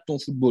l'état de ton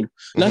football.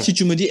 Là, si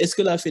tu me dis, est-ce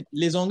que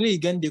les Anglais, ils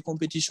gagnent des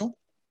compétitions?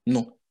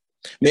 Non.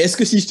 Mais est-ce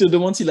que si je te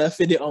demande si la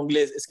Fédé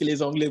anglaise, est-ce que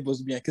les Anglais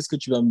bossent bien? Qu'est-ce que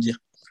tu vas me dire?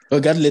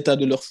 Regarde l'état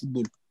de leur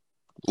football.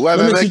 Ouais,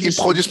 non, mais mec, ils ne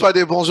produisent pas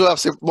des bons joueurs.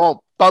 C'est bon,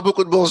 pas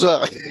beaucoup de bons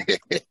joueurs.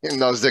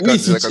 Non, je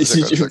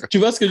déconne. Tu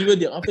vois ce que je veux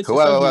dire? En fait, c'est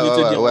ça que je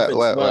veux te dire.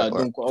 Voilà,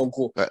 donc, en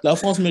gros, la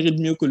France mérite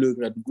mieux que Le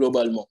Gret,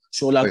 globalement,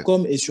 sur la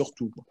com et sur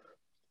tout.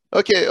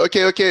 Ok.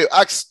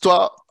 Axe,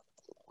 toi,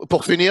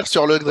 pour finir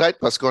sur Le Gret,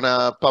 parce qu'on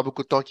n'a pas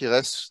beaucoup de temps qui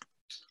reste.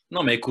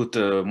 Non, mais écoute,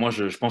 moi,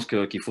 je pense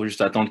qu'il faut juste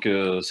attendre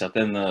que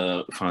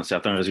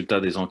certains résultats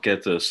des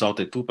enquêtes sortent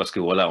et tout, parce que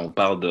voilà, on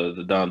parle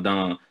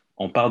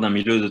d'un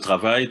milieu de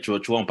travail, tu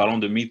vois, en parlant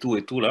de MeToo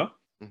et tout, là,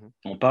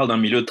 on parle d'un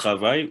milieu de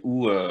travail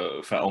où,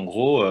 en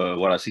gros,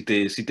 voilà, si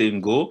t'es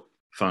une go,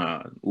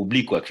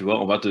 oublie, quoi, tu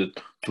vois,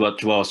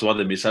 tu vas recevoir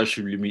des messages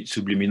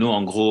subliminaux,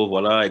 en gros,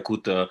 voilà,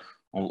 écoute,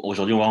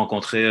 aujourd'hui, on va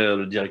rencontrer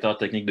le directeur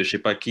technique de je sais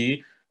pas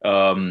qui,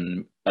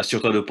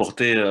 assure-toi de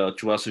porter,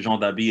 tu vois, ce genre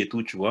d'habit et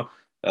tout, tu vois.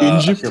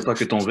 Assure-toi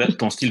que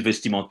ton style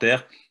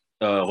vestimentaire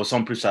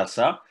ressemble plus à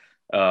ça.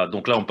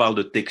 Donc là, on parle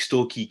de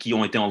textos qui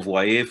ont été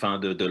envoyés, enfin,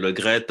 de Le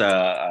Gret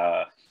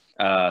à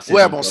ces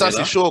Ouais, bon, ça, c'est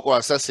employés-là. chaud,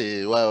 quoi. Ça,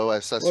 c'est. Ouais,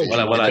 ça, Ouais, c'est.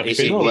 Voilà, c'est voilà. hyper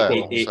pénal,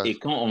 Ouais, quoi. ça. Et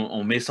quand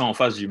on met ça en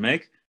face du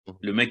mec,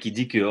 le mec, il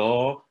dit que,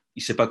 oh,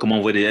 il sait pas comment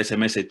envoyer des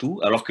SMS et tout,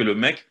 alors que le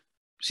mec,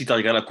 si tu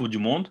regardes la Coupe du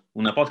Monde,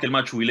 ou n'importe quel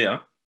match où il est,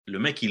 hein, le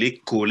mec, il est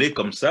collé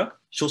comme ça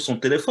sur son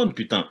téléphone,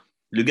 putain.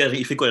 Le gars,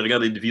 il fait quoi? Il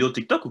regarde des vidéos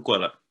TikTok ou quoi,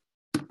 là?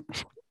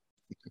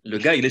 Le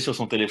gars, il est sur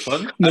son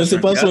téléphone, Non, c'est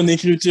pas H24. son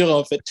écriture,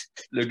 en fait.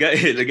 Le gars,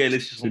 il est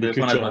sur C'est son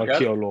téléphone l'écriture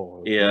hackée, H24.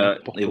 alors, Et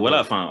n'importe voilà,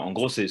 quoi. enfin, en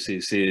gros, c'est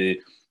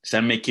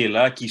un mec qui est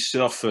là, qui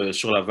surfe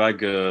sur la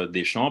vague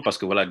des champs, parce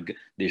que voilà,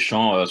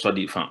 Deschamps,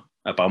 enfin,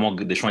 apparemment,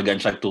 Deschamps, il gagne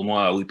chaque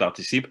tournoi où il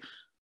participe.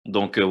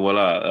 Donc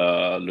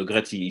voilà, le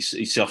Gret, il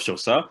surfe sur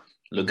ça.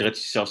 Le Mhm. Gret, il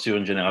surfe sur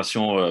une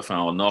génération, enfin,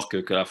 en or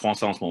que la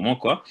France a en ce moment,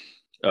 quoi.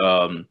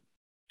 Euh,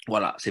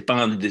 voilà, c'est pas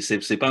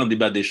un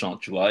débat Deschamps,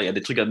 tu vois. Il y a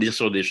des trucs à dire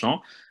sur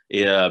Deschamps.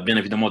 Et bien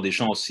évidemment,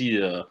 Deschamps aussi,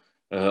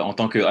 en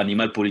tant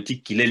qu'animal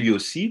politique qu'il est lui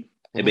aussi,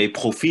 eh ben, Mhm. il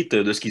profite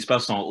de ce qui se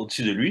passe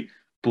au-dessus de lui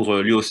pour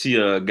lui aussi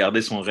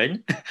garder son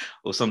règne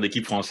au sein de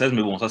l'équipe française.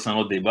 Mais bon, ça, c'est un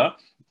autre débat.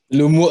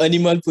 Le mot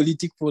animal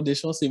politique pour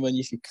Deschamps, c'est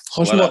magnifique.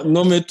 Franchement, Voilà.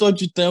 non, mais toi,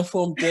 tu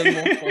t'informes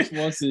tellement.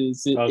 Franchement, c'est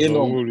Ah,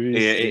 énorme. j'avoue, lui, Et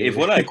c'est.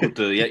 voilà, écoute,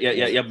 il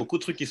y a beaucoup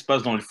de trucs qui se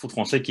passent dans le foot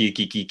français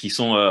qui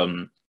sont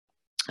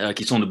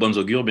de bonnes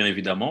augures, bien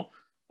évidemment.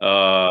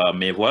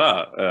 Mais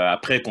voilà,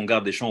 après qu'on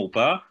garde Deschamps ou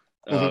pas,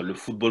 Mhm. le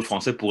football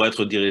français pourrait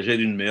être dirigé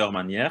d'une meilleure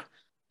manière.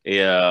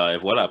 Et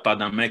voilà, pas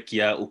d'un mec qui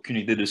a aucune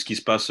idée de ce qui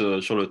se passe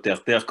sur le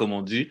terre-terre, comme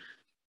on dit.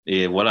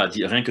 Et voilà,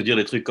 rien que dire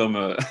des trucs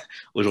comme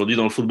aujourd'hui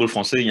dans le football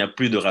français, il n'y a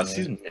plus de Ouais.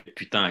 racisme. Et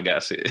putain, gars,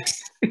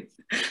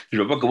 je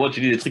vois pas comment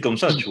tu dis des trucs comme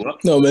ça, tu vois.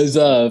 Non, mais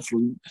ça, Non,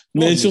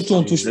 mais mais surtout,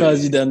 on touche pas à Le-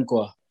 Zidane,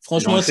 quoi. Genre,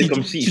 Franchement, il fait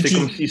comme si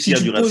s'il si y a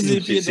tu du poses racisme, les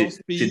pieds dans ce c'est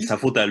de pays, sa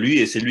faute à lui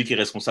et c'est lui qui est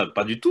responsable.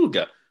 Pas du tout,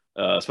 gars.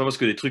 C'est pas parce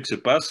que des trucs se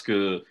passent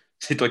que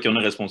c'est toi qui en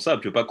es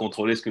responsable. Tu peux pas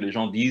contrôler ce que les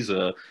gens disent,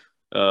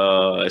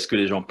 est ce que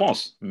les gens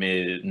pensent,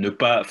 mais ne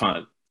pas,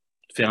 enfin,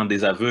 faire un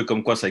désaveu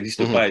comme quoi ça n'existe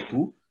Mhm. pas et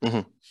tout.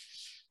 Mhm.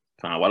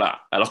 Enfin,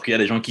 voilà. Alors qu'il y a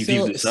des gens qui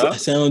vivent de ça.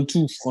 c'est un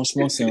tout.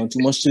 Franchement, c'est un tout.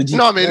 Moi, je te dis,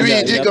 Non, mais lui, il il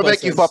y dit a que pas mec,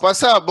 ça. il voit pas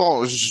ça.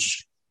 Bon,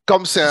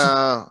 comme c'est C'est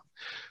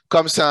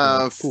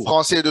un un fou.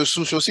 Français de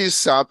souche aussi,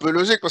 c'est un peu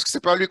logique parce que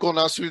c'est pas lui qu'on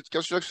insulte.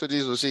 Qu'est-ce que tu veux que je te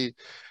dise aussi?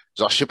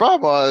 Genre, je sais pas,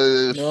 moi.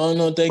 Non,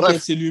 non, t'inquiète,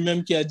 Bref. c'est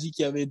lui-même qui a dit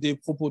qu'il y avait des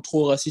propos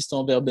trop racistes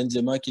envers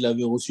Benzema, qu'il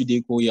avait reçu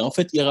des courriers. En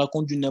fait, il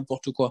raconte du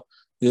n'importe quoi.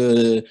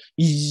 Euh,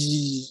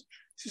 il-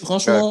 Ouais.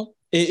 Franchement,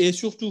 et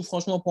surtout,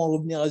 franchement, pour en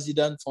revenir à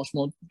Zidane,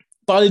 franchement,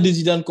 parler de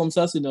Zidane comme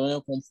ça, c'est ne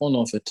rien comprendre,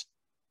 en fait.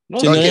 Non,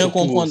 C'est ne rien Ok.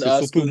 comprendre c'est à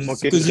surtout ce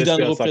manquer que de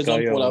Zidane respect à sa représente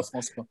pour carrière. la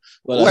France, quoi.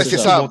 Voilà, Ouais, C'est c'est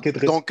c'est ça. surtout ça. manquer de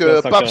Donc, respect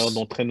à sa carrière Paps.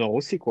 d'entraîneur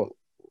aussi, quoi.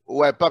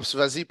 Ouais, Paps,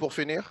 vas-y pour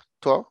finir,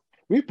 toi.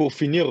 Oui, pour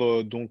finir,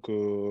 donc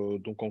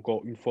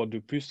encore une fois de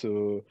plus,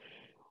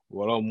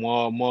 voilà,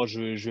 moi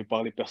je vais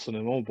parler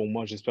personnellement. Bon,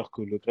 moi, j'espère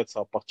que le Gret,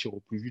 ça va partir au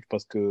plus vite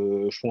parce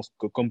que je pense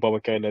que, comme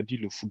Babacar l'a dit,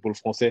 le football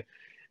français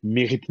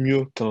mérite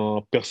mieux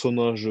qu'un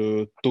personnage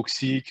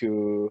toxique.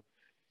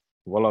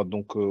 Voilà,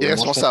 donc moi, je pense que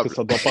Irresponsable.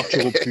 ça doit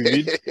partir au plus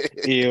vite.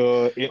 Et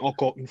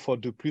encore une fois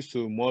de plus,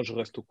 moi, je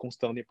reste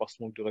consterné par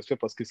ce manque de respect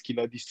parce que ce qu'il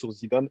a dit sur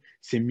Zidane,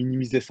 c'est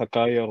minimiser sa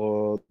carrière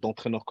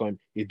d'entraîneur quand même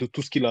et de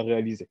tout ce qu'il a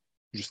réalisé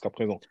jusqu'à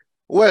présent.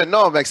 Ouais,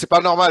 non, mec, c'est pas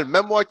normal.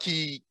 Même moi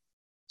qui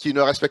ne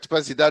respecte pas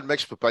Zidane,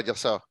 mec, je peux pas dire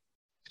ça.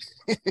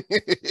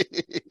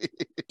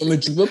 Non, mais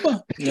tu peux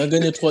pas. Il a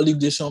gagné 3 Ligues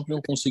des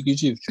Champions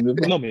consécutives. Tu peux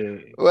pas. Non, mais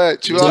Ouais,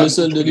 tu C'est vois. le même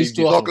seul de outre les Ligues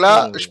des l'histoire. Donc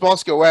là, Champions, je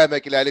pense que ouais,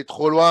 mec, il est allé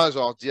trop loin,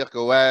 genre dire que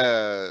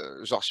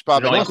ouais, genre je sais pas,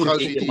 Genre, maintenant écoute, quand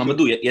il dit,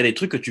 Mamadou, il y a des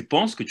trucs que tu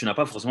penses que tu n'as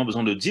pas forcément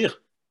besoin de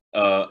dire.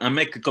 Un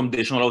mec comme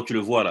Deschamps, là où tu le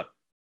vois, là.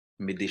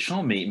 Mais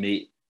Deschamps,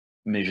 mais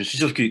je suis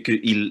sûr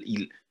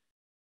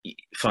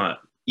enfin,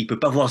 il peut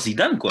pas voir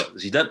Zidane, quoi.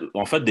 Zidane,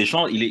 en fait,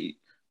 Deschamps,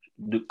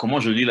 comment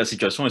je lis la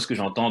situation et ce que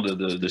j'entends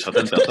de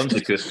certaines personnes,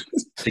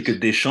 c'est que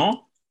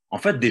Deschamps, en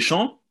fait,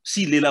 Deschamps,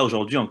 s'il est là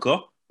aujourd'hui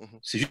encore, Mhm,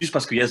 c'est juste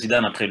parce qu'il y a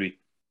Zidane après lui.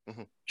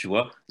 mhm. Tu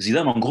vois,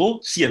 Zidane, en gros,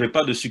 s'il n'y avait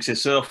pas de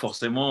successeur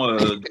forcément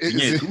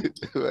désigné et tout,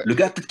 Ouais. le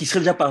gars, peut-être qu'il serait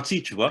déjà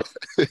parti, tu vois.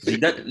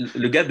 Zidane,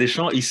 le gars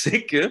Deschamps, il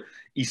sait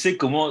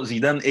comment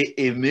Zidane est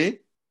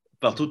aimé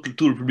par tout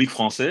le public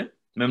français,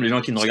 même les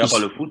gens qui ne regardent pas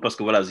le foot, parce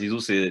que voilà, Zizou,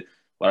 c'est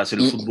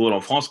le football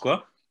en France,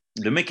 quoi.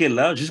 Le mec est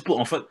là juste pour,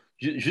 en fait,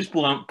 juste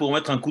pour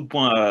mettre un coup de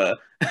poing, Un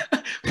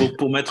pour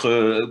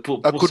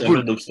coup de servir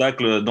boule.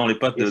 d'obstacle dans les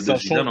pattes et de Zidane.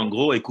 sachant, En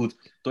gros, écoute,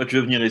 toi, tu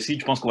veux venir ici,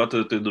 tu penses qu'on va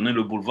te donner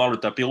le boulevard, le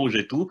tapis rouge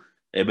et tout.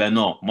 Eh ben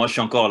non, moi je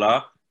suis encore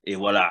là et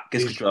voilà,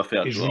 qu'est-ce et que je, tu vas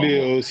faire, et tu je vois, en voulais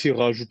gros. aussi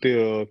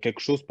rajouter quelque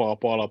chose par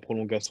rapport à la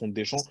prolongation de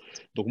Deschamps.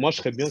 Donc moi, je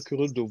serais bien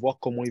curieux de voir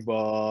comment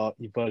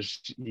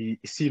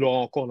s'il aura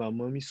encore la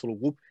main mise sur le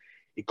groupe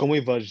et comment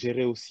il va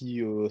gérer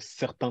aussi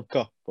certains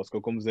cas. Parce que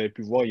comme vous avez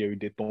pu voir, il y a eu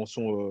des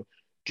tensions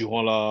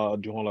durant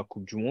la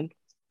Coupe du Monde.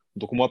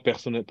 Donc moi,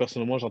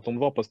 personnellement, j'attends de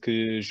voir parce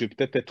que je vais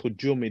peut-être être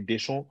dur, mais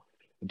Deschamps,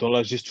 dans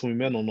la gestion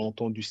humaine, on a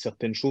entendu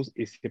certaines choses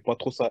et c'est pas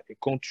trop ça. Et Il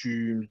quand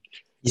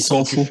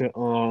s'en tu fout. fais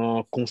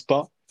un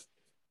constat,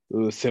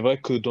 c'est vrai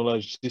que dans la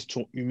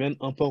gestion humaine,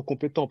 un peu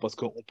incompétent, parce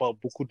qu'on parle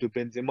beaucoup de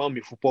Benzema, mais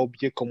il faut pas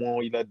oublier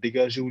comment il a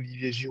dégagé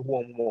Olivier Giroud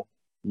à un moment.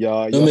 Il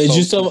Non, y a mais ça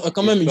juste aussi. avant,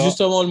 quand Et même, ça,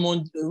 juste avant le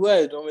mondial,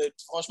 ouais, non, mais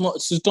franchement,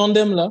 ce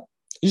tandem-là,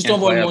 juste avant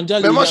le Incroyable.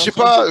 mondial, Mais il moi, est je en sais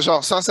train de. pas,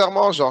 genre,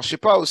 sincèrement, genre, je sais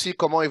pas aussi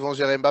comment ils vont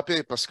gérer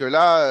Mbappé, parce que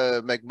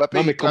là, mec, Mbappé,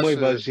 non, il mais comment clash. il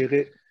va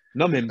gérer?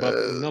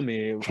 Euh, Non,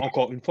 mais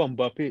encore une fois,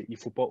 Mbappé, il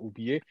faut pas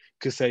oublier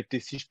que ça a été,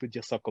 si je peux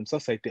dire ça comme ça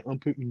a été un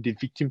peu une des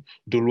victimes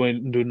de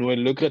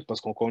Noël Le Graët, parce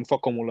qu'encore une fois,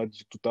 comme on l'a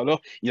dit tout à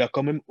l'heure, il a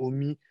quand même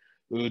omis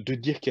de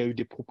dire qu'il y a eu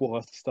des propos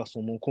racistes à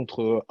son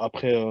encontre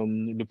après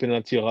le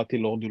pénalty raté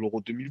lors de l'Euro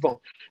 2020.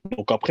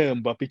 Donc après,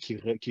 Mbappé qui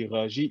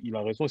réagit, il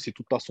a raison et c'est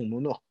tout à son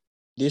honneur.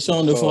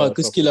 Deschamps Donc ne fera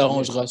que ça ce qu'il faut souligner.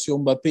 arrangera. Sur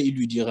Mbappé, il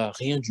lui dira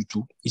rien du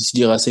tout. Il se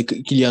dira, c'est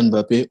Kylian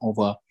Mbappé, on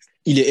voit.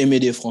 Il est aimé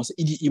des Français.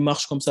 Il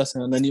marche comme ça, c'est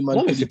un animal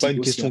Non, mais c'est pas politique une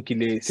aussi, question hein.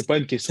 qu'il est, c'est pas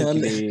une C'est question un-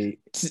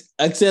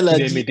 Axel a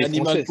qu'il est aimé dit des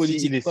animal Français. S'il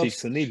politique. est Paf.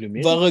 sélectionné, il le Va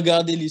mérite.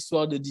 regarder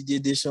l'histoire de Didier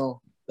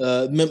Deschamps.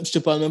 Même, je te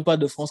parle même pas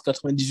de France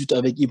 98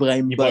 avec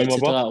Ibrahim Ba,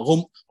 Ibrahimova,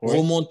 etc. ouais.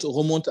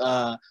 Remonte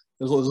à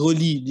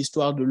relis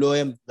l'histoire de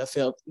l'OM,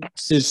 l'affaire,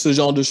 c'est ce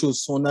genre de choses.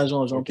 Son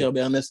agent Ok. Jean-Pierre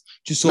Bernès,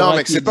 tu Non, sauras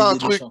mec, qui est c'est pas un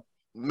Didier truc. Deschamps.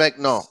 Mec,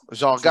 non.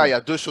 Genre, Tu gars, il y vois.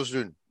 a deux choses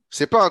l'une.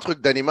 C'est pas un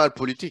truc d'animal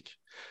politique.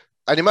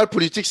 Animal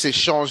politique, c'est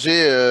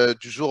changer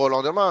du jour au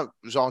lendemain.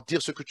 Genre,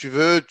 dire ce que tu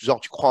veux, genre,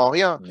 tu crois en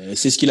rien.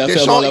 C'est ce qu'il a fait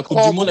avant Deschamps, la il Coupe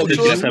croit du en Monde beaucoup de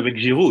C'est avec ce qu'il a fait choses.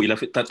 Giroud. avec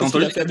Giroud. T'as C'est ce qu'il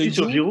entendu a ce fait qu'il a avec dit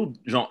sur Giroud. Giroud,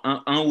 genre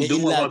un ou Mais deux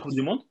mois avant la Coupe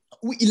du Monde?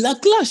 oui, il la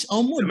clash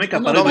en Le mode mec a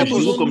on n'a parlé Non, de pas mais Giroud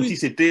besoin de comme lui. si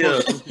c'était,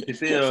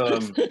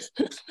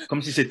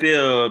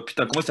 bon,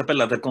 putain, comment il s'appelle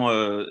l'attaquant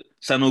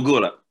Sanogo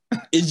là?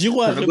 Et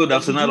Sanogo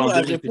d'Arsenal en Giroud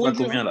a 2000, je sais pas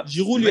répondu, hein. combien là.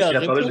 Giroud Le lui mec, a il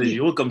a parlé de répondu.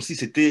 Giroud comme si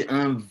c'était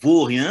un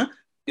vaurien.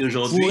 Et Pour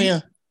aujourd'hui,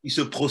 rien. il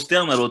se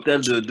prosterne à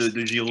l'hôtel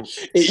de Giroud.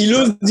 Et il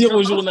ose dire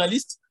aux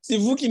journalistes, c'est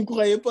vous qui ne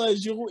croyez pas à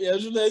Giroud. Et un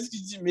journaliste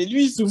qui dit, mais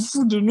lui, il se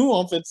fout de nous,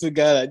 en fait, ce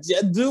gars-là. Il y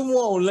a 2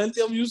 mois, on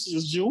l'interview sur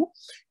Giroud.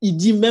 Il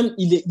dit même,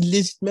 il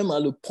hésite même à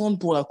le prendre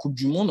pour la Coupe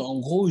du Monde. En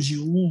gros,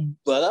 Giroud,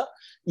 voilà,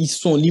 ils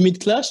sont limite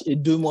clash. Et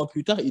 2 mois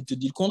plus tard, il te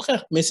dit le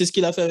contraire. Mais c'est ce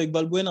qu'il a fait avec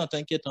Valbuena,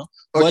 t'inquiète, hein.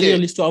 Va ok. lire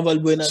l'histoire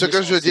Valbuena Ce que je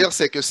Deschamps. veux dire,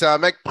 c'est que c'est un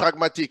mec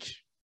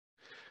pragmatique.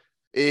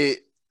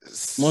 Et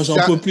Moi, c'est j'en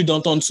un, peux plus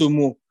d'entendre ce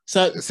mot.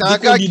 Ça, c'est dès un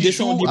qu'on gars dit qui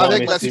Deschamps, on joue dit Non, avec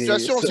mais la pragmatique.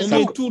 situation, c'est On tout.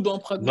 met tout dans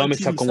non, mais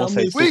ça pragmatisme. Ça commence à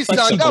me être Oui, c'est toxique,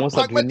 un ça gars commence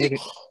à devenir, pragmatique.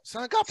 C'est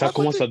un gars ça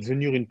commence à pragmatique.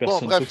 devenir une Bon,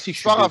 personne bref, toxique. Je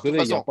c'est suis pas grave, de toute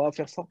désolé, il n'y a façon. pas à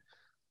faire ça.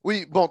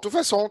 Oui, bon, de toute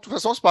façon,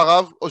 c'est pas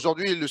grave.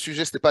 Aujourd'hui, le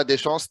sujet, c'était pas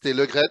Deschamps, c'était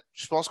Le Graët.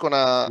 Je pense qu'on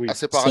a Oui. assez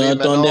C'est parlé un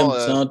maintenant. tandem,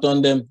 c'est un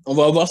tandem. On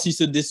va voir s'il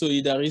se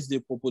désolidarise des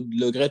propos de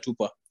Le Graët ou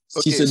pas.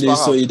 Ok, S'il se c'est pas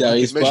grave.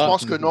 désolidarise Mais je pas,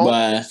 pense que non.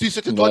 bah Si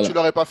c'était toi, tu voilà.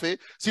 l'aurais pas fait.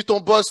 Si ton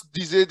boss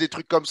disait des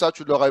trucs comme ça,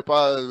 tu l'aurais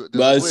pas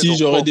Bah désavoué. si Donc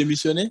j'aurais bon,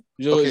 démissionné,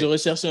 ok, j'aurais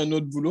cherché un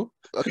autre boulot.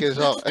 ok,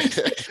 genre.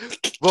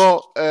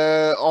 Bon, on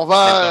Les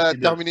va parties.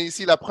 terminer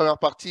ici la première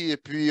partie et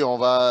puis on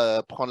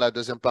va prendre la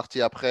deuxième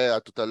partie après.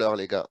 À tout à l'heure,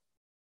 les gars.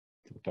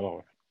 Alors,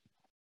 ouais.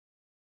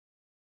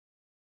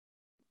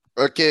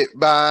 Ok,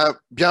 bah,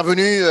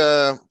 bienvenue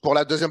pour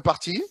la deuxième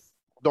partie.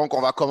 Donc,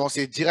 on va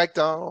commencer direct,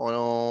 hein.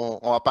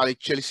 On va parler de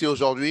Chelsea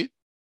aujourd'hui.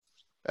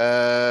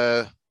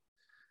 Babs,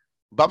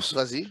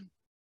 vas-y.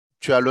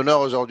 Tu as l'honneur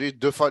aujourd'hui,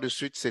 2 fois de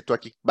suite. C'est toi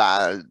qui.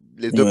 Bah,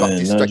 les deux Ouais,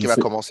 parties, c'est là toi qui vas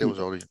commencer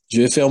aujourd'hui.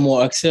 je vais faire mon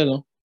Axel,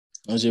 hein.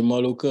 J'ai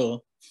mal au cœur,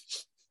 hein.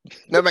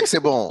 Non, mec, c'est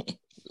bon.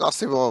 Non,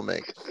 c'est bon,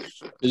 mec.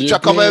 Je Tu as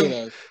quand plairais même.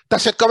 là.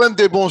 T'achètes quand même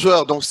des bons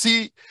joueurs. Donc,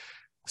 si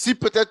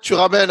peut-être tu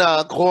ramènes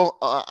un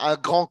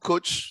grand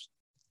coach,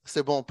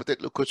 c'est bon.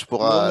 Peut-être le coach Non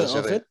pourra mais en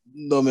gérer. fait,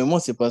 non mais moi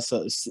c'est pas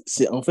ça.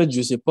 En fait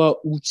je sais pas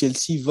où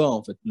Chelsea va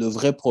en fait. Le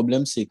vrai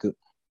problème c'est que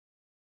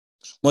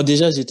moi,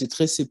 déjà, j'étais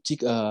très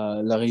sceptique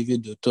à l'arrivée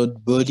de Todd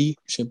Bowley.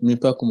 Je ne sais même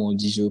pas comment on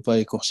dit, je ne veux pas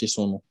écorcher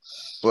son nom.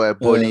 Ouais,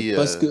 Bolly.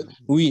 Parce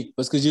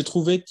que j'ai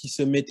trouvé qu'il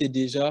se mettait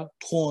déjà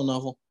trop en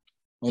avant,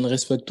 en ne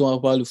respectant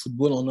pas le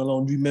football, en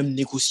allant lui-même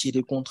négocier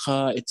des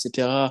contrats,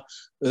 etc.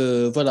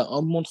 Voilà,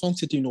 en montrant que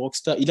c'était une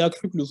rockstar. Il a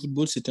cru que le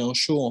football, c'était un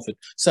show, en fait.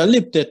 Ça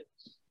l'est peut-être,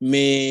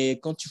 mais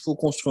quand il faut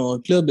construire un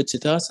club,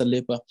 etc., ça ne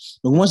l'est pas.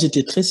 Donc moi,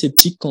 j'étais très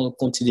sceptique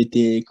quand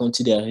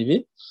il est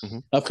arrivé. Mhm,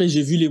 Après,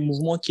 j'ai vu les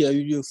mouvements qui a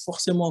eu lieu.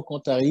 Forcément,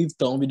 quand tu arrives,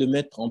 tu as envie de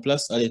mettre en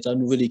place à l'état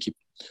nouvelle équipe.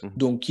 mhm,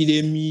 Donc, il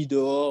est mis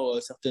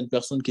dehors certaines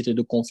personnes qui étaient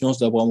de confiance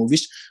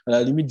d'Abramovich. À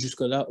la limite,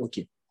 jusque-là,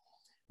 OK.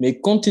 Mais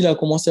quand il a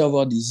commencé à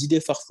avoir des idées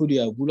farfelues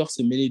à vouloir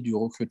se mêler du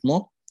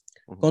recrutement,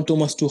 mhm, quand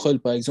Thomas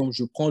Tuchel, par exemple,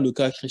 je prends le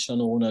cas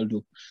Cristiano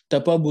Ronaldo, tu n'as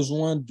pas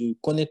besoin de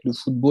connaître le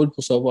football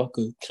pour savoir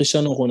que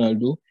Cristiano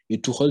Ronaldo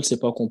et Tuchel, ce n'est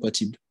pas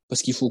compatible.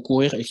 Parce qu'il faut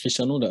courir et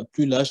Cristiano n'a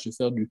plus l'âge de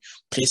faire du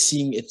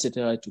pressing,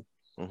 etc. Et tout.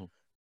 mhm,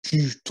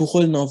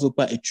 Tuchel n'en veut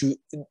pas.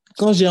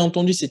 Quand j'ai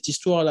entendu cette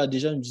histoire-là,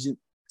 déjà, je me disais,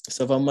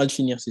 ça va mal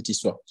finir cette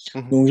histoire.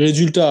 mhm, Donc,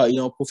 résultat,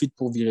 il en profite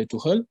pour virer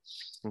Tuchel.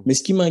 mhm. Mais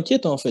ce qui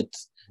m'inquiète, en fait,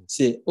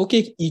 c'est, OK,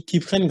 qu'ils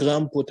prennent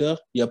Graham Potter,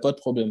 il n'y a pas de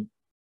problème.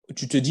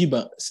 Tu te dis,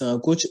 ben, c'est un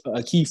coach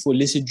à qui il faut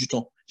laisser du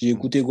temps. J'ai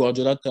écouté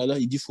Guardiola tout à l'heure,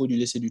 il dit qu'il faut lui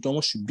laisser du temps.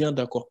 Moi, je suis bien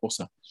d'accord pour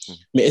ça. Mhm.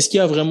 Mais est-ce qu'il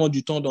y a vraiment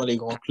du temps dans les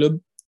grands clubs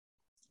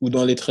ou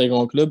dans les très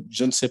grands clubs?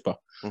 Je ne sais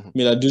pas. Mhm.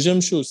 Mais la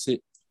deuxième chose,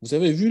 c'est, vous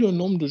avez vu le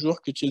nombre de joueurs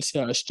que Chelsea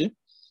a acheté?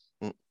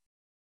 Mhm.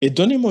 Et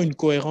donnez-moi une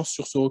cohérence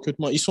sur ce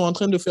recrutement. Ils sont en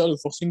train de faire le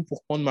forcing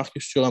pour prendre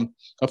Marcus Thuram.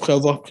 Après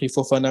avoir pris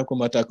Fofana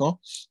comme attaquant,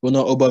 on a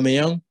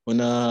Aubameyang, on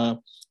a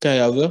Kai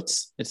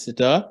Havertz,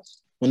 etc.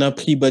 On a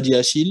pris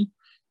Badiachil.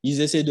 Ils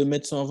essaient de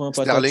mettre 120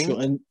 patates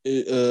Sterling.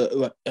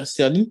 sur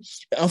Sterling.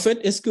 En fait,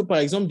 est-ce que, par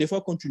exemple, des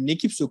fois, quand une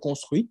équipe se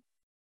construit,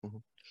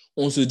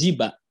 on se dit,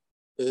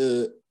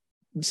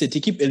 cette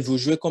équipe, elle veut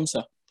jouer comme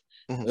ça.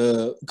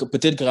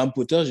 Peut-être Graham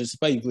Potter, je ne sais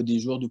pas, il veut des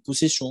joueurs de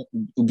possession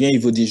ou bien il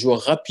veut des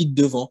joueurs rapides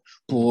devant.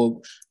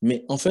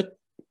 Mais en fait,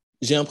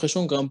 j'ai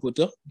l'impression que Graham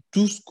Potter,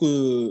 tout ce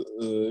que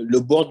le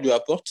board lui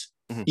apporte,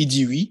 il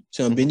dit oui,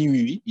 c'est un béni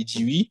oui, il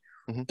dit oui,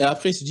 et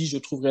après il se dit je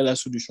trouverai la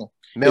solution.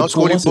 Mais est-ce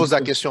qu'on lui pose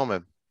la question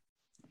même?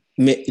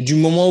 Mais du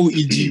moment où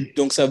il dit,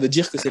 donc ça veut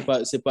dire que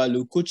c'est pas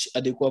le coach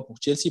adéquat pour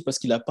Chelsea parce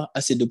qu'il n'a pas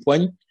assez de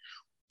poigne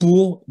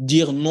pour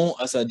dire non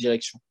à sa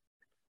direction.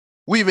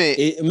 Oui,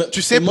 mais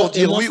tu sais, pour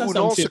dire oui ou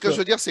non, ce que je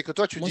veux dire, c'est que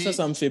toi, tu dis. Moi,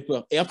 ça me fait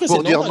peur. Et après, pour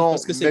c'est dire normal non,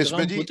 parce que c'est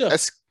Graham Potter.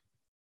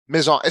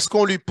 Mais genre, est-ce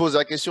qu'on lui pose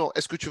la question,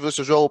 est-ce que tu veux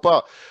ce joueur ou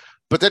pas?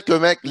 Peut-être que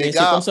mec, les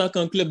gars. C'est comme ça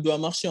qu'un club doit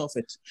marcher, en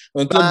fait.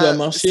 Un club doit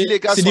marcher. Si les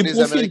gars sont des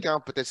Américains,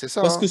 peut-être c'est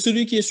ça. Parce que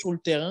celui qui est sur le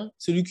terrain,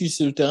 c'est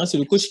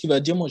le coach qui va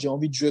dire, moi, j'ai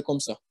envie de jouer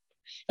comme ça.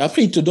 Et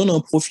après, il te donne un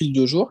profil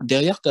de joueur.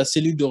 Derrière, ta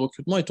cellule de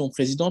recrutement et ton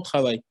président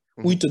travaillent.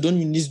 Où il te donne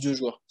une liste de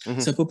joueurs. Ça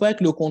ne peut pas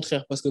être le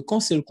contraire. Parce que quand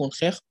c'est le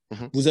contraire,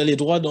 vous allez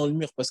droit dans le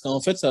mur. Parce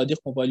qu'en fait, ça veut dire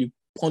qu'on va lui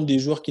prendre des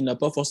joueurs qu'il n'a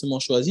pas forcément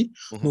choisis.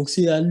 Donc,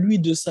 c'est à lui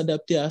de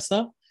s'adapter à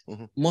ça.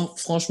 Moi,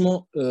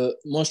 franchement,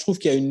 je trouve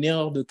qu'il y a une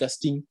erreur de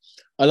casting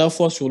à la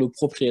fois sur le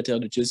propriétaire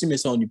de Chelsea, mais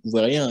ça, on n'y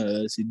pouvait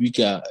rien. C'est lui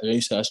qui a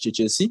réussi à acheter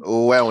Chelsea.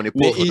 Ouais, on est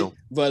pauvre, non.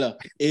 Voilà.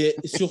 Et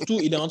surtout,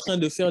 il est en train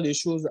de faire les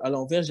choses à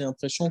l'envers. J'ai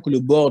l'impression que le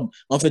board,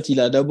 en fait,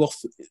 il a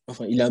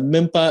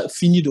même pas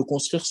fini de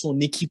construire son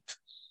équipe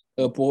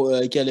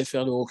qui allait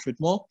faire le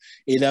recrutement.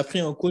 Et il a pris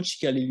un coach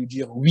qui allait lui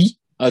dire oui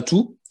à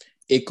tout.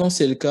 Et quand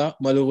c'est le cas,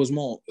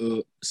 malheureusement,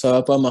 ça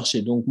va pas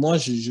marcher. Donc, moi,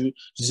 je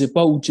sais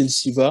pas où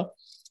Chelsea va.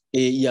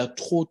 Et il y a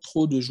trop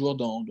de joueurs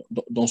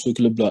dans ce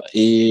club-là.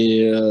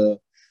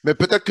 Mais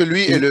peut-être que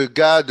lui et le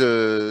gars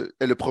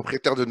et le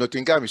propriétaire de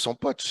Nottingham, ils sont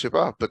potes, je sais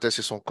pas. Peut-être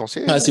c'est son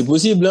conseiller. Ah, c'est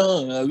possible,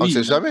 hein. Ah, oui, on ne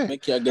sait jamais.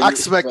 Mec qui a gagné,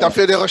 Axe, mec, t'as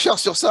fait des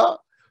recherches sur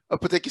ça?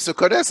 Peut-être qu'ils se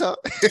connaissent, hein.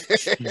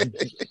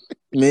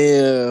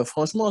 Mais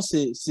franchement,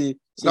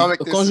 Non, mec,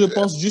 quand je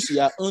pense juste il y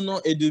a 1 an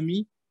et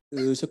demi,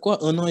 c'est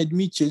quoi, 1 an et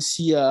demi,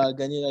 Chelsea a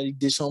gagné la Ligue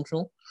des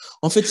Champions.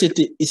 En fait,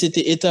 c'était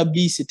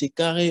établi, c'était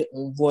carré.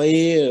 On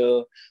voyait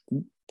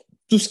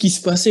tout ce qui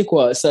se passait,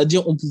 quoi.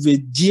 C'est-à-dire, on pouvait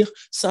dire,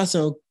 ça, c'est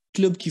un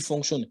club qui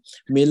fonctionne.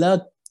 Mais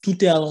là,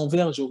 tout est à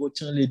l'envers. Je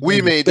retiens les deux.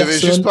 Oui, mais il ne devait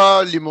juste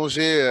pas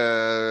limoger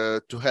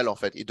Tuchel, en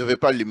fait. Il ne devait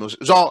pas le limoger.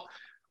 Genre,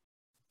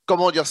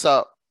 comment dire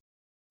ça?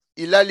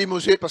 Il l'a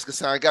limogé parce que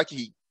c'est un gars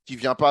qui ne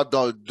vient pas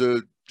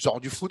genre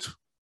du foot.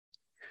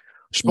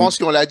 Je pense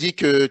qu'on l'a dit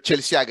que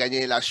Chelsea a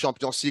gagné la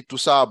Champions League, tout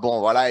ça. Bon,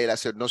 voilà, il a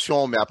cette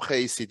notion, mais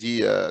après, il s'est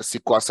dit,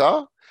 c'est quoi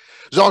ça?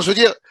 Genre, je veux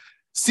dire,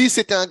 si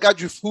c'était un gars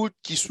du foot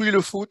qui suit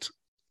le foot,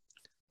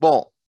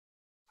 bon,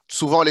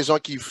 souvent les gens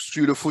qui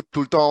suivent le foot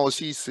tout le temps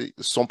aussi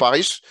sont pas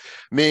riches,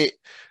 mais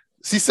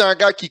si c'est un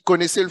gars qui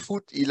connaissait le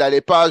foot, il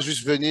n'allait pas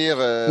juste venir.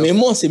 Mais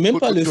moi, c'est même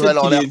pas le fait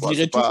qu'il ait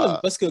viré tout seul.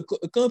 Parce que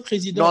quand un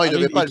président. Non, il ne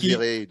devait pas le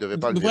virer.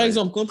 Par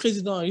exemple, quand un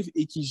président arrive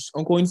et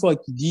encore une fois,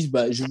 qui dise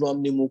je veux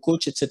emmener mon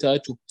coach, etc. Et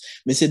tout.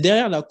 Mais c'est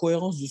derrière la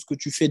cohérence de ce que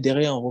tu fais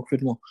derrière un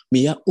recrutement. Mais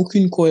il n'y a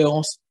aucune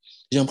cohérence.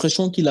 J'ai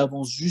l'impression qu'il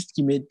avance juste,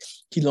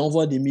 qu'il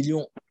envoie des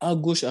millions à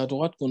gauche et à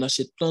droite, qu'on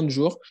achète plein de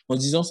joueurs en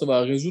disant ça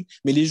va résoudre.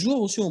 Mais les joueurs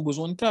aussi ont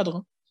besoin de cadre.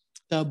 Hein.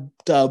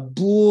 T'as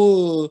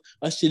beau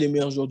acheter les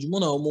meilleurs joueurs du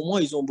monde, à un moment,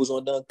 ils ont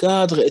besoin d'un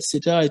cadre,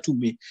 etc. Et tout.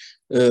 Mais,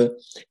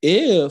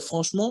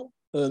 franchement,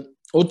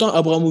 autant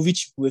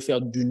Abramovich pouvait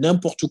faire du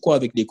n'importe quoi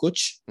avec les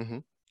coachs,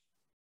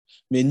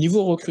 mais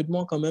niveau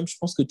recrutement, quand même, je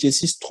pense que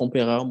Chelsea se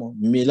trompait rarement.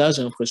 Mais là,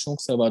 j'ai l'impression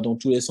que ça va dans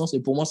tous les sens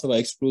et pour moi, ça va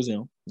exploser.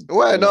 Hein.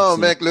 Ouais, non,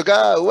 mec, le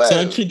gars, ouais. C'est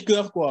un cri de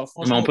cœur, quoi.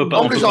 Mais on peut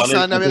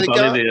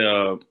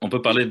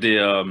parler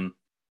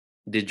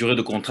des durées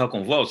de contrat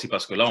qu'on voit aussi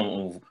parce que là,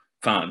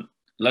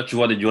 là, tu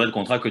vois des durées de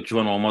contrat que tu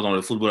vois normalement dans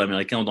le football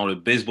américain ou dans le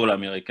baseball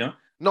américain.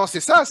 Non, c'est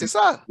ça.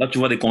 Là, tu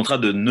vois des contrats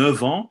de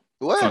 9 ans.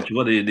 Ouais. Tu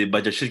vois des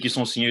Badiachil qui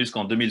sont signés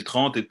jusqu'en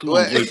 2030 et tout.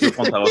 Ouais. En gros, ils peuvent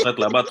prendre ta retraite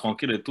là-bas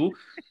tranquille et tout.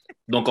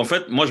 Donc, en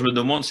fait, moi, je me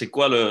demande c'est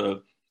quoi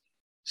le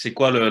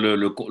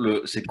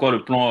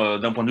plan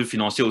d'un point de vue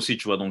financier aussi,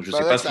 tu vois. Donc, je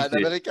sais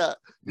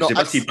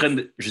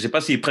pas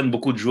s'ils prennent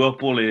beaucoup de joueurs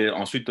pour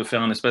ensuite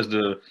faire un espèce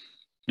de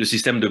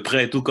système de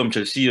prêt et tout, comme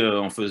Chelsea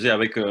en faisait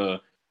avec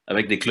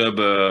des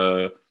clubs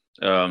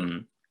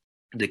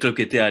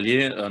qui étaient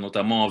alliés,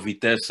 notamment en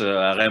Vitesse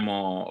à Rennes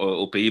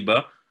aux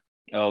Pays-Bas.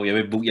 Alors, il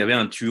y avait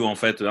un tuyau, en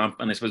fait,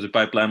 un espèce de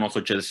pipeline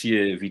entre Chelsea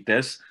et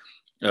Vitesse,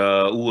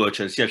 où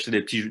Chelsea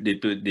achetait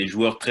des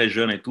joueurs très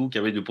jeunes et tout, qui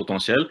avaient du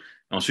potentiel.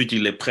 Ensuite,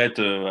 ils les prêtent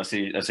à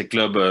ces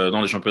clubs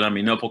dans les championnats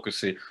mineurs pour que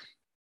ces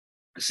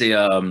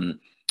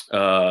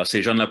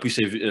jeunes-là puissent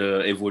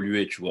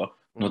évoluer, tu vois.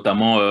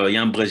 Notamment, il y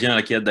a un Brésilien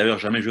là, qui a d'ailleurs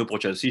jamais joué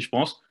pour Chelsea, je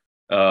pense.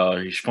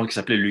 Je pense qu'il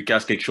s'appelait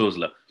Lucas quelque chose,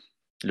 là.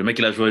 Le mec,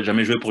 il a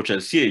jamais joué pour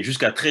Chelsea et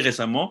jusqu'à très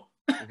récemment,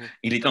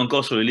 Il était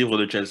encore sur le livre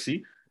de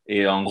Chelsea.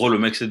 Et en gros, le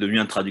mec, c'est devenu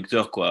un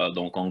traducteur, quoi.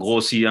 Donc, en gros,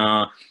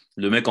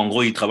 le mec, en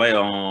gros, il travaille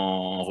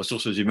en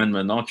ressources humaines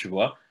maintenant, tu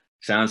vois.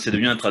 C'est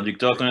devenu un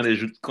traducteur.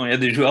 Quand il y a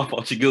des joueurs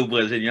portugais ou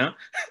brésiliens,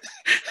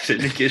 c'est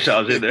lui qui est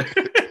chargé de.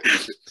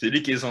 C'est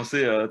lui qui est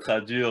censé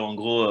traduire, en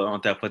gros,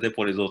 interpréter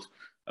pour les autres.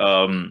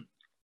 Euh,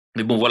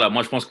 mais bon, voilà,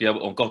 moi, je pense qu'il y a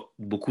encore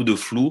beaucoup de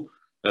flou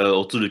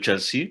autour de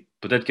Chelsea.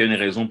 Peut-être qu'il y a une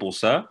raison pour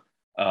ça.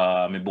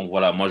 Mais bon,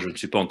 voilà, moi, je ne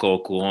suis pas encore au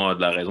courant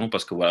de la raison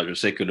parce que voilà, je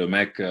sais que le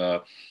mec,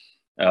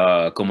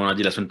 comme on a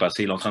dit la semaine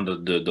passée, il est en train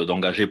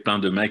d'engager plein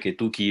de mecs et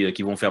tout qui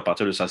vont faire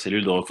partie de sa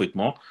cellule de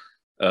recrutement.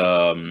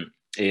 Euh,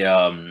 et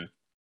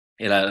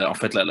en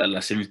fait,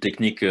 la cellule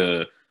technique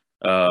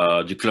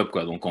du club,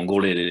 quoi. Donc, en gros,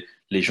 les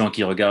gens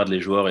qui regardent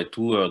les joueurs et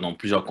tout dans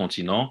plusieurs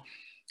continents.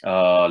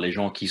 Les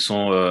gens qui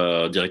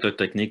sont directeurs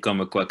techniques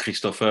comme quoi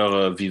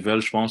Christopher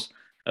Vivel, je pense,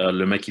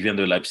 le mec qui vient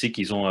de Leipzig,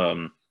 qu'ils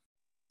ont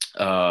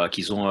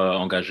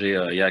engagé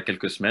il y a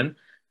quelques semaines.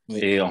 Oui.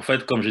 Et en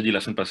fait, comme j'ai dit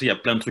la semaine passée, il y a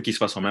plein de trucs qui se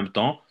passent en même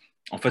temps.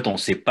 En fait, on ne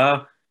sait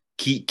pas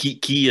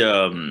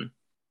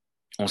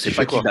on sait Qui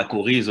pas fait qui quoi?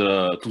 d'accorise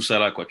tout ça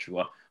là, quoi, tu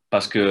vois.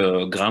 Parce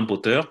que Graham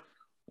Potter,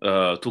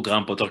 tout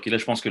Graham Potter qu'il est,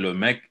 je pense que le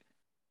mec,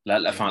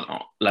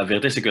 la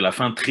vérité, c'est que la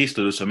fin triste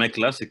de ce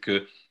mec-là, c'est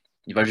que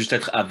il va juste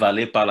être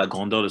avalé par la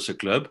grandeur de ce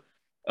club.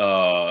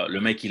 Le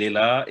mec, il est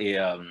là et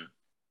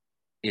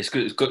ce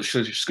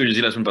que je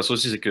dis la semaine passée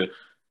aussi, c'est que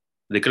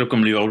les clubs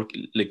comme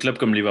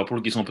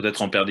Liverpool qui sont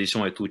peut-être en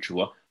perdition et tout, tu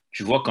vois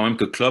quand même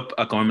que Klopp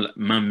a quand même la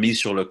main mise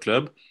sur le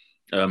club,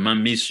 main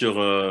mise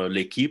sur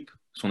l'équipe,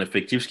 son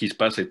effectif, ce qui se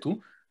passe et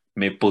tout.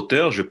 Mais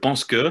Potter, je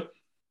pense que,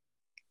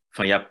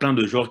 enfin, il y a plein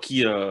de joueurs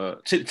qui,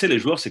 tu sais, les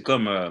joueurs, c'est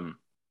comme,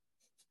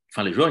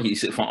 enfin, les joueurs,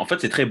 en fait,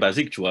 c'est très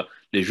basique, tu vois.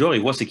 Les joueurs,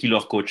 ils voient c'est qui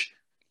leur coach.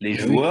 Les Oui.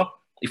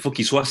 joueurs, il faut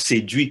qu'ils soient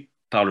séduits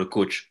par le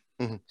coach.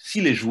 Mhm. Si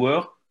les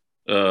joueurs,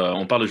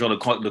 on parle de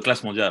joueurs de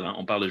classe mondiale, hein,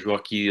 on parle de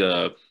joueurs qui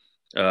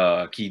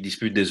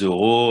disputent des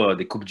euros,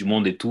 des Coupes du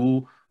Monde et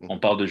tout. Mhm. On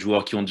parle de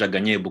joueurs qui ont déjà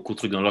gagné beaucoup de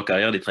trucs dans leur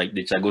carrière, des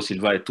Thiago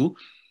Silva et tout.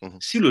 Mhm.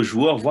 Si le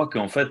joueur voit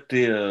qu'en fait,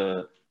 t'es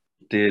un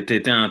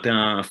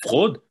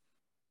fraude,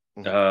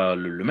 Mhm.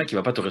 le mec, il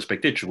va pas te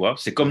respecter, tu vois.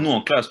 C'est comme Mhm. nous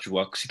en classe, tu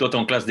vois. Si toi, tu es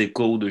en classe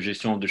d'éco ou de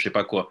gestion de je sais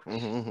pas quoi, Mhm.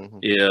 Mhm.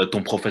 et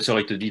ton professeur,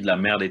 il te dit de la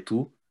merde et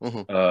tout,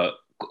 Mhm. euh,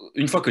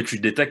 une fois que tu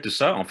détectes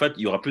ça, en fait,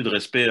 il y aura plus de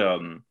respect,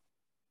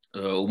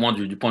 au moins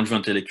du point de vue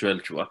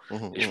intellectuel, tu vois.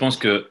 Mhm. Et je Mhm. pense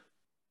que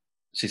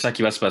c'est ça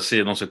qui va se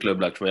passer dans ce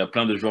club-là. Tu vois, il y a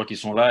plein de joueurs qui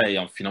sont là et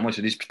finalement ils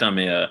se disent putain,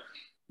 mais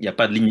il n'y a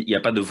pas de ligne, il y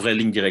a pas de vraie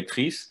ligne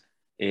directrice.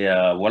 Et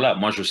voilà,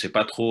 moi je sais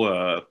pas trop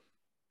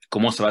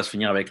comment ça va se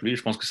finir avec lui.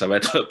 Je pense que ça va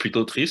être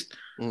plutôt triste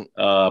Mhm.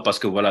 parce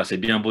que voilà, c'est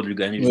bien beau de lui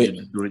gagner, Oui.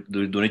 de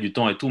lui donner du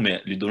temps et tout,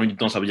 mais lui donner du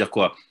temps, ça veut dire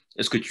quoi?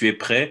 Est-ce que tu es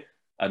prêt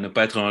à ne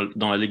pas être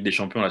dans la Ligue des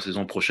Champions la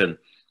saison prochaine?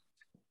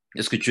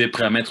 Est-ce que tu es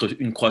prêt à mettre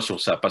une croix sur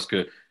ça? Parce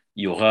que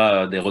il y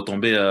aura des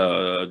retombées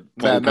Ben, au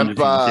point de même vue financier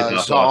pas, par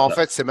rapport genre, à en ça.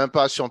 fait, c'est même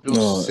pas Champions,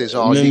 Non, c'est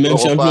genre même, Ligue même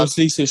Champions Europa,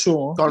 League, c'est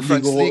chaud. Hein.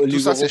 Conference League, tout Ligue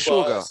ça, c'est chaud,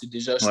 Europa, gars. c'est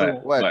déjà Ouais, chaud.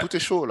 Ouais, ouais. tout est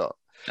chaud, là.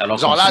 Alors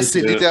qu'on Genre là, sait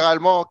c'est que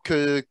littéralement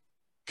que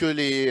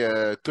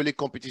les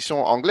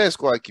compétitions anglaises,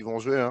 quoi, qui vont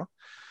jouer, hein.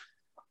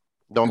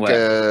 Donc, ouais.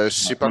 je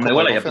sais pas Non, mais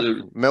comment ils voilà, vont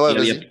faire. Mais ouais,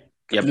 il y a, vas-y.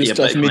 il Le y a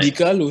pas, staff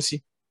médical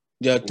aussi.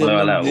 Il y a ouais, tellement de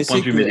voilà, au point de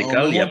blessés vue qu'à un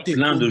médical, il y a moment, tu es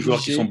plein de joueurs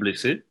qui sont obligé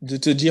blessés, de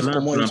te dire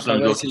comment ils plein de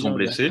travaillent, joueurs qui ces sont gens. Il y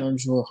a blessés. plein de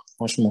joueurs,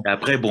 franchement. Et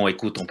après, bon,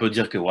 écoute, on peut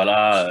dire que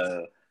voilà,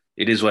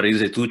 et les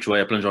Suarez et tout, tu vois, il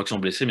y a plein de joueurs qui sont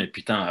blessés, mais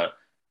putain,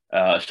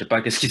 je sais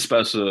pas qu'est-ce qui se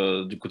passe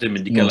du côté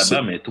médical Non,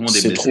 là-bas, mais tout le monde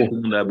est c'est blessé, tout trop.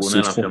 le monde est abonné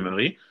à C'est trop.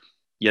 l'infirmerie.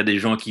 Il y a des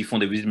gens qui font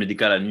des visites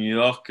médicales à New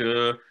York.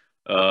 Il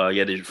y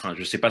a enfin,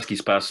 je sais pas ce qui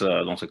se passe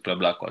dans ce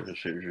club-là, quoi.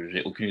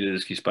 J'ai aucune idée de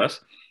ce qui se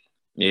passe.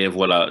 Et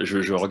voilà,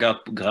 je regarde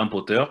Graham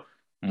Potter.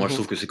 Moi, je Mhm.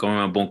 trouve que c'est quand même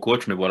un bon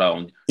coach, mais voilà,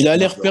 Il a moi,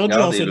 l'air je le perdu, en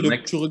regarde et fait. le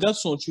mec, Tu regardes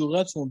son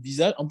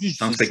visage. En plus,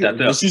 c'est un c'est sûr, je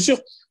spectateur. suis sûr,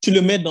 tu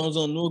le mets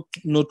dans un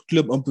autre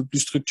club un peu plus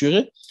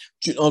structuré.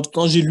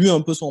 Quand j'ai lu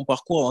un peu son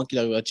parcours avant qu'il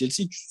arrive à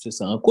Chelsea,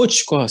 c'est un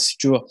coach, quoi, si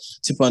tu vois.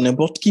 C'est pas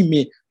n'importe qui,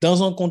 mais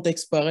dans un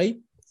contexte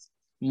pareil,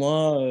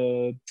 moi,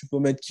 tu peux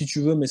mettre qui tu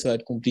veux, mais ça va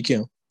être compliqué.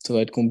 Hein. Ça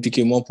va être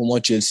compliqué. Moi, pour moi,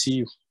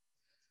 Chelsea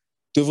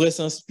devrait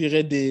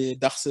s'inspirer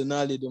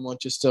d'Arsenal et de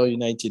Manchester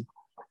United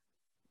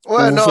pour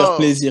Ouais, vous faire non.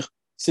 plaisir.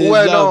 C'est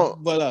Ouais, là, non.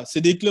 voilà, c'est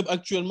des clubs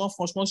actuellement,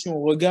 franchement, si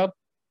on regarde,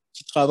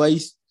 qui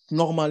travaillent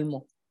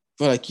normalement.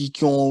 Voilà, qui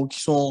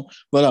sont,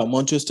 voilà,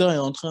 Manchester est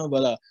en train,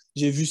 voilà,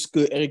 j'ai vu ce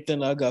que Eric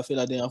Ten Hag a fait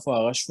la dernière fois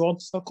à Rashford,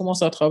 ça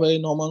commence à travailler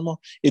normalement.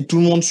 Et tout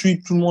le monde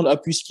suit, tout le monde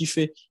appuie ce qu'il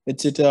fait,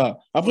 etc.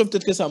 Après,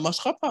 peut-être que ça ne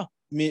marchera pas,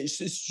 mais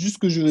c'est juste ce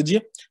que je veux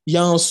dire, il y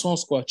a un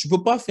sens, quoi. Tu ne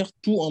peux pas faire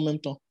tout en même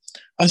temps.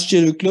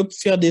 Acheter le club,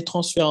 faire des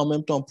transferts en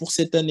même temps pour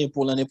cette année,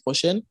 pour l'année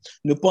prochaine,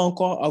 ne pas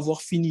encore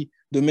avoir fini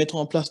de mettre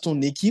en place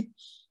ton équipe,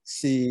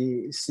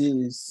 c'est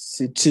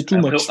too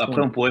much pour Après,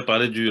 moi. on pourrait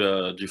parler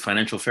du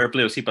financial fair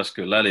play aussi, parce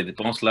que là, les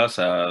dépenses, là,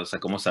 ça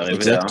commence à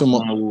arriver à un Exactement.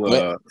 point où,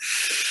 Ouais.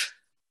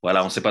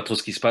 voilà, on ne sait pas trop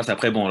ce qui se passe.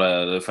 Après, bon,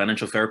 le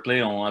financial fair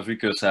play, on a vu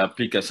que ça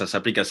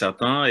s'applique à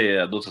certains et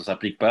à d'autres, ça ne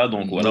s'applique pas.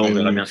 Donc, voilà, on Oui,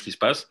 verra oui. bien ce qui se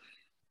passe.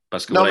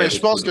 Parce que, Non, voilà, il y a mais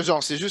je d'autres. pense que,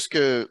 genre, c'est juste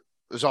que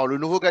genre le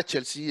nouveau gars de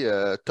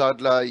Chelsea,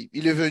 Todd, là,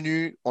 il est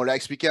venu, on l'a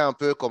expliqué un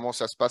peu comment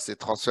ça se passe, les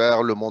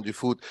transferts, le monde du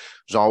foot.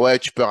 Genre, ouais,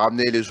 tu peux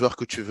ramener les joueurs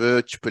que tu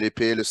veux, tu peux les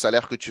payer le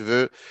salaire que tu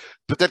veux.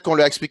 Peut-être qu'on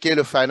lui a expliqué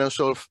le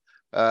financial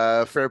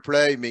fair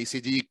play, mais il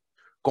s'est dit,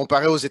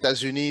 comparé aux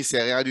États-Unis,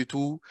 c'est rien du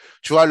tout.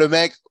 Tu vois, le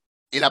mec,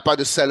 il n'a pas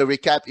de salary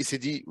cap, il s'est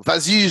dit,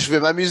 vas-y, je vais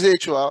m'amuser,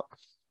 tu vois.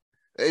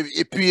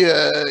 Et puis,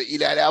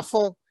 il est allé à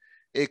fond.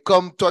 Et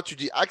comme toi, tu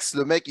dis Axe,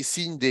 le mec, il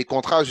signe des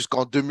contrats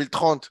jusqu'en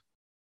 2030.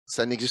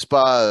 Ça n'existe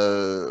pas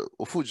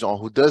au foot.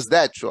 Genre, who does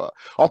that, tu vois?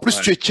 En plus,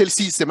 Ouais. tu es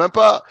Chelsea. C'est même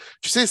pas.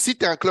 Tu sais, si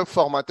tu es un club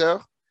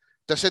formateur,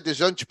 tu achètes des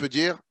jeunes, tu peux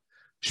dire,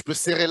 je peux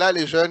serrer là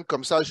les jeunes,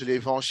 comme ça, je les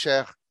vends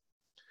cher.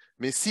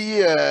 Mais si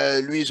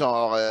lui,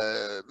 genre,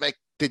 mec,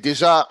 tu es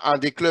déjà un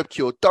des clubs qui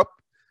est au top,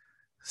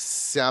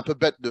 c'est un peu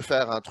bête de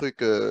faire un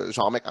truc,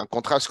 genre, mec, un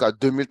contrat jusqu'à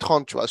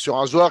 2030, tu vois, sur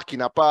un joueur qui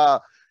n'a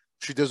pas.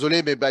 Je suis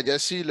désolé, mais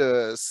Badiashile,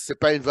 c'est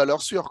pas une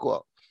valeur sûre,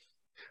 quoi.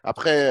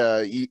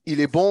 Après, il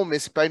est bon, mais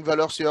c'est pas une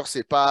valeur sûre.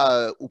 C'est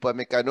pas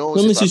Upamecano,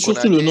 Non, c'est mais pas c'est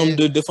surtout le nombre Konaté.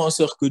 de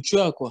défenseurs que tu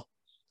as, quoi.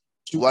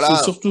 C'est Voilà.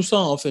 surtout ça,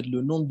 en fait,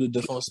 le nombre de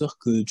défenseurs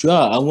que tu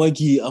as, à moins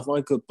qu'il y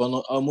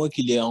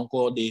ait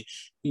encore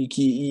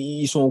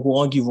ils sont au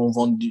courant qu'ils vont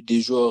vendre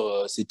des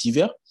joueurs cet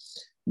hiver.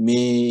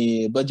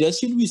 Mais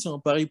Badiassi, lui, c'est un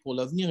pari pour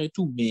l'avenir et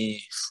tout. Mais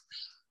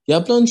il y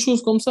a plein de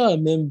choses comme ça.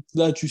 Même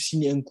là, tu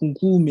signes un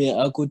concours, mais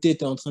à côté,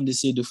 tu es en train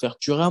d'essayer de faire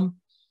Thuram.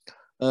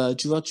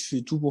 Tu vois, tu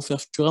fais tout pour faire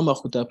Thuram,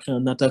 alors que tu as pris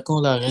un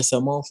attaquant là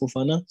récemment,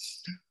 Fofana.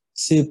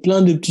 C'est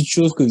plein de petites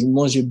choses que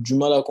moi, j'ai du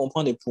mal à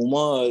comprendre. Et pour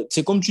moi,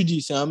 c'est comme tu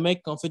dis, c'est un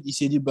mec, en fait, il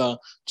s'est dit, bah,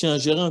 tiens,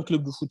 gérer un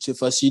club de foot, c'est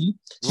facile.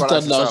 Si tu Voilà, as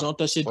de c'est ça. l'argent,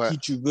 tu achètes Ouais. qui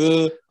tu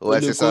veux.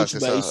 Ouais, Le coach, c'est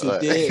bah, il se ça.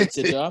 tait, Ouais.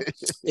 etc.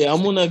 Et à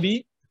mon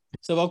avis,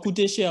 ça va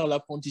coûter cher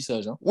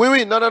l'apprentissage, hein. Oui,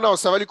 oui, non, non, non,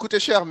 ça va lui coûter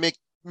cher, mais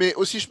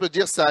aussi, je peux te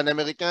dire, c'est un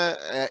Américain,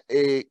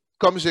 et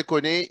comme je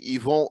connais, ils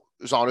vont,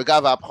 genre, le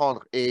gars va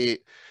apprendre.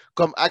 Et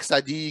comme Axe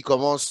a dit, il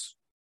commence,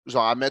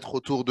 genre, à mettre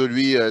autour de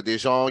lui des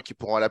gens qui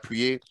pourront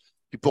l'appuyer,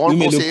 qui pourront le Oui,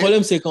 mais le conseiller.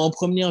 problème, c'est qu'en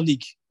première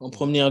ligue,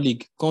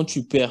 quand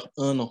tu perds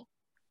un an,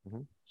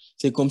 Mhm.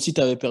 c'est comme si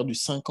tu avais perdu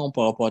 5 ans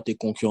par rapport à tes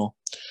concurrents.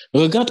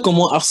 Regarde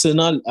comment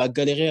Arsenal a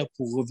galéré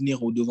pour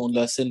revenir au devant de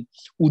la scène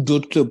ou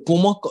d'autres clubs. Pour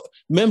moi,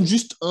 même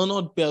juste un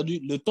an de perdu,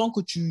 le temps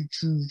que tu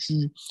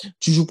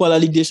joues pas la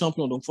Ligue des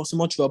Champions, donc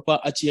forcément, tu vas pas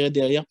attirer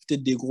derrière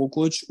peut-être des gros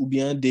coachs ou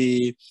bien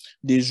des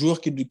joueurs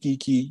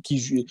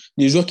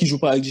des joueurs qui jouent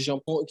pas la Ligue des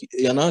Champions.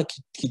 Il y en a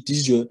qui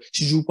disent,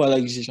 si je joue pas la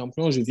Ligue des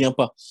Champions, je viens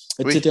pas,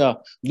 Oui. etc.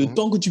 Le Mhm.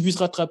 temps que tu puisses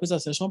rattraper ça,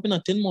 c'est un championnat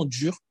tellement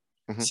dur.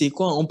 Mhm. C'est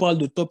quoi? On parle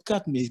de top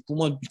 4, mais pour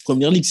moi,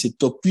 Première Ligue, c'est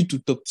top 8 ou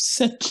top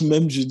 7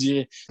 même, je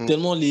dirais. Mhm.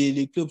 Tellement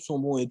les clubs sont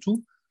bons et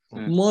tout.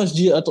 Mm. Moi, je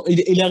dis, attends, il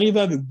est arrivé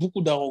avec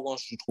beaucoup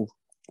d'arrogance, je trouve.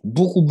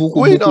 Beaucoup,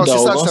 beaucoup, Oui, beaucoup non, c'est ça,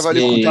 ça d'arrogance. va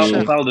lui On coûter parle, on Et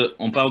cher. parle de,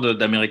 on parle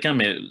d'Américains,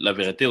 mais la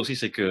vérité aussi,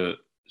 c'est que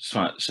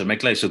enfin, ce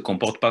mec-là, il se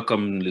comporte pas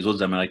comme les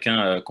autres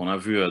Américains qu'on a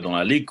vus dans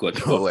la ligue, quoi,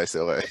 tu vois. Ouais, c'est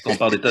vrai. Quand on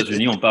parle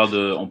d'États-Unis,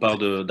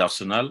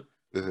 d'Arsenal,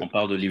 Mhm. on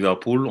parle de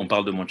Liverpool, on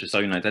parle de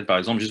Manchester United, par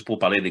exemple, juste pour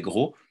parler des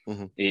gros.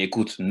 Mhm. Et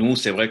écoute, nous,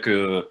 c'est vrai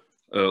que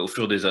au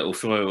fur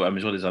et à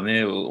mesure des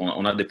années,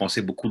 on a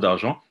dépensé beaucoup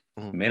d'argent,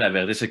 Mhm. mais la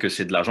vérité, c'est que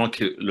c'est de l'argent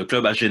que le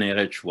club a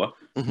généré, tu vois.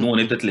 Nous, Mhm. on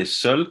est peut-être les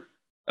seuls,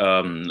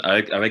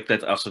 avec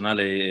peut-être Arsenal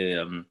et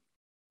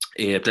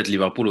peut-être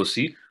Liverpool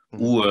aussi,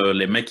 Mhm. où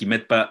les mecs, ils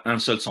mettent pas un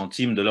seul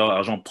centime de leur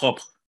argent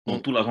propre. Mhm.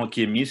 Donc, tout l'argent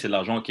qui est mis, c'est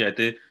l'argent qui a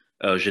été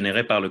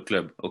généré par le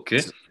club, OK?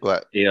 Ouais.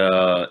 Et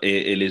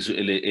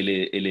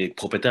les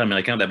propriétaires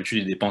américains, d'habitude,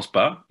 ils dépensent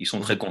pas. Ils sont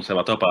très Mhm.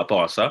 conservateurs par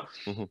rapport à ça.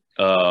 Mhm.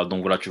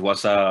 Donc voilà, tu vois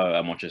ça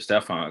à Manchester.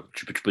 Enfin,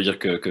 tu peux dire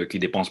qu'ils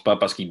dépensent pas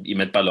parce qu'ils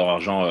mettent pas leur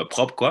argent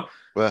propre, quoi.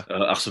 Ouais.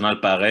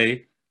 Arsenal,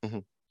 pareil.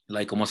 Mhm.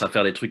 Là, ils commencent à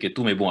faire des trucs et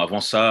tout. Mais bon, avant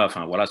ça,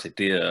 enfin voilà,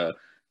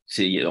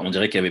 on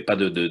dirait qu'il n'y avait pas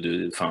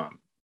enfin,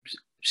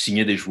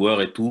 signer des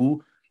joueurs et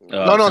tout.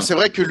 Non, non, C'est un c'est peu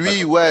vrai que ça,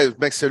 lui, quoi. ouais,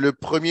 mec, c'est le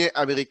premier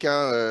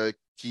Américain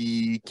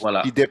qui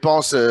Voilà.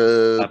 dépense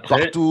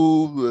Après,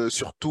 partout,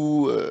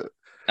 surtout.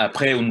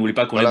 Après, on n'oublie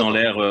pas qu'on est Voilà, dans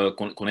quoi. l'ère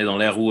qu'on est dans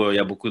l'ère où il y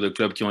a beaucoup de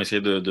clubs qui ont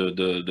essayé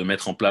de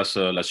mettre en place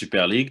la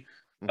Super League.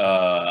 Mhm.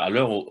 À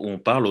l'heure où on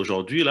parle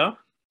aujourd'hui, là,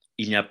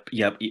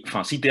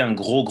 enfin, si tu es un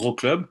gros, gros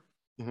club,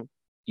 Mhm.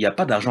 il n'y a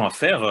pas d'argent à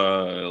faire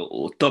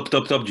au top,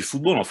 top, top du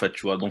football, en fait,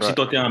 tu vois. Donc, si Ouais.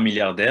 toi, tu es un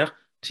milliardaire,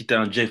 si tu es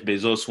un Jeff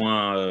Bezos ou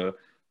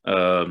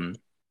euh,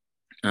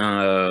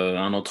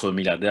 un autre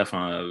milliardaire,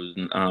 enfin,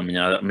 un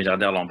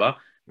milliardaire là-bas,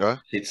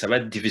 Ouais. ça va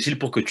être difficile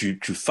pour que tu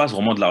fasses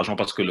vraiment de l'argent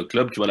parce que le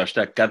club, tu vas l'acheter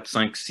à 4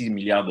 5 6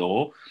 milliards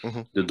d'euros,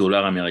 Mhm. de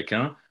dollars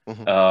américains.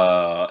 Mhm.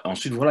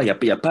 Ensuite, voilà, il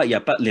y a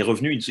pas, les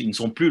revenus, ils ne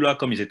sont plus là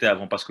comme ils étaient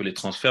avant parce que les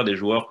transferts des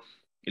joueurs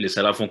et les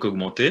salaires font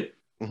qu'augmenter,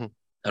 Mhm.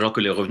 alors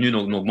que les revenus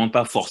n'augmentent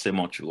pas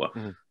forcément, tu vois.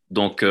 Mhm.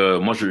 Donc,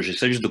 moi,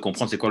 j'essaie juste de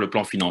comprendre c'est quoi le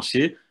plan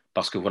financier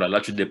parce que voilà,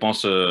 là, tu te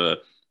dépenses.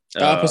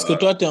 ah, parce que Euh,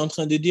 toi, tu es en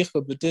train de dire que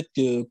peut-être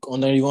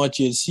qu'en arrivant à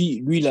Chelsea,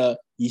 lui, là,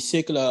 il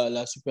sait que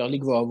la Super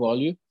League va avoir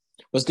lieu.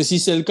 Parce que si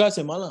c'est le cas,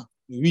 c'est malin.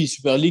 Oui,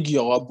 Super League, il y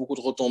aura beaucoup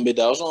de retombées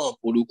d'argent, hein,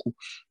 pour le coup.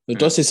 Mais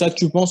toi, c'est ça que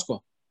tu penses,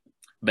 quoi.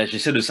 ben,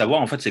 j'essaie de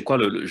savoir en fait c'est quoi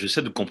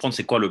j'essaie de comprendre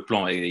c'est quoi le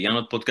plan. Et il y a un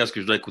autre podcast que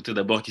je dois écouter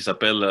d'abord qui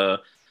s'appelle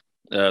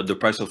The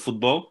Price of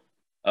Football.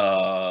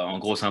 En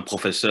gros, c'est un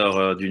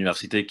professeur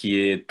d'université qui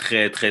est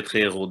très, très,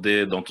 très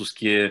rodé dans tout ce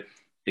qui est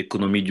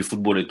économie du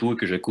football et tout, et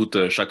que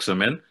j'écoute chaque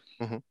semaine.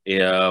 Mhm. Et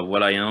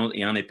voilà, il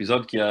y a un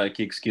épisode qui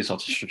est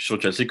sorti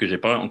sur Chelsea que j'ai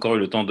pas encore eu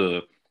le temps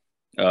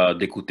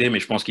d'écouter, mais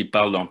je pense qu'il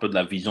parle un peu de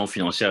la vision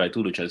financière et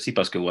tout de Chelsea,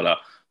 parce que voilà,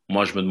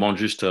 moi, je me demande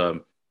juste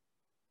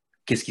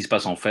qu'est-ce qui se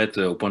passe en fait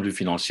au point de vue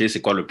financier,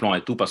 c'est quoi le plan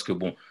et tout, parce que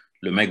bon,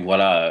 le mec,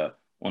 voilà,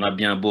 on a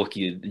bien beau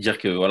dire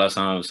que voilà,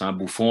 c'est un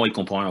bouffon, il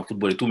comprend rien au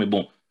football et tout, mais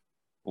bon,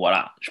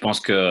 voilà, je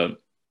pense que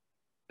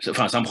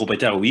enfin, c'est un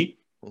propriétaire, oui,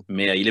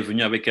 mais il est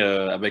venu avec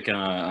un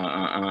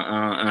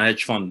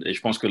hedge fund. Et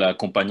je pense que la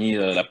compagnie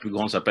la plus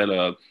grande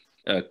s'appelle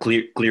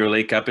Clear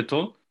Lake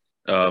Capital.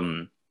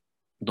 Euh,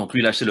 donc,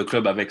 lui, il a acheté le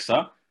club avec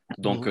ça.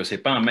 Donc, Mhm. c'est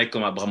pas un mec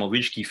comme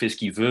Abramovich qui fait ce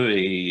qu'il veut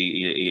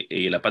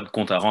et il n'a pas de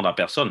compte à rendre à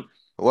personne.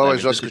 Ouais, ouais,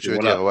 je Mais vois ce juste que que, tu veux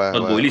dire. voilà, Ouais, Todd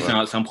ouais, Boehly, ouais. c'est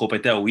un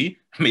propriétaire, oui,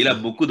 mais il a Mhm.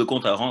 beaucoup de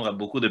comptes à rendre à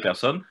beaucoup de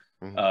personnes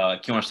Mhm.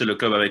 qui ont acheté le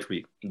club avec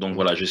lui. Donc, Mhm.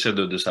 voilà, j'essaie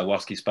de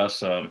savoir ce qui se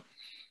passe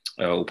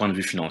au point de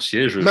vue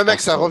financier. Je Mais mec, pense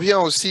que ça ça va. revient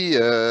aussi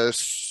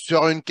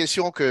sur une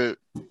question que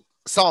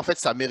ça, en fait,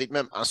 ça mérite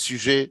même un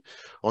sujet.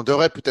 On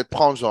devrait peut-être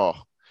prendre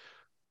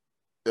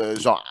euh,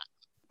 genre,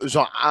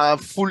 genre un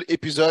full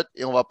épisode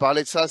et on va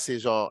parler de ça. C'est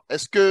genre,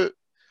 est-ce que,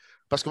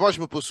 parce que moi, je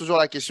me pose toujours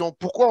la question,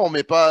 pourquoi on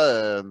met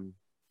pas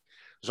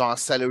genre un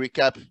salary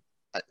cap,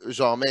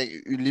 genre mais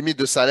une limite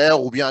de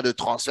salaire ou bien de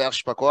transfert, je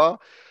sais pas quoi,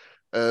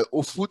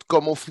 au foot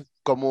comme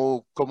comme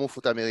au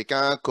foot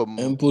américain, comme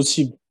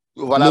Impossible.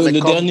 voilà, mais Le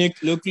comme dernier,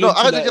 le non, club qui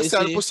arrête de l'a dire c'est essayé,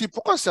 impossible.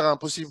 Pourquoi c'est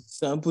impossible?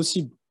 c'est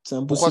impossible. C'est Pourquoi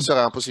impossible.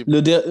 serait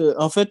impossible?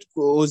 En fait,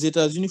 aux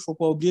États-Unis, il ne faut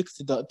pas oublier que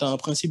tu as un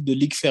principe de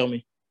ligue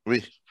fermée.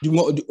 Oui.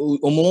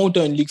 Au moment où tu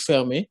as une ligue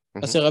fermée,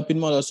 Mhm, assez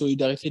rapidement, la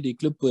solidarité des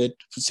clubs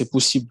c'est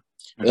possible.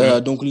 Mhm.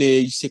 Donc,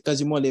 c'est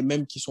quasiment les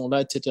mêmes qui sont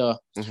là, etc.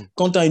 mhm,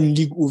 Quand tu as une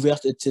ligue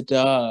ouverte,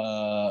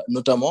 etc.,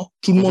 notamment,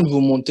 tout le mhm, monde veut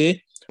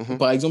monter. mhm,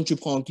 Par exemple, tu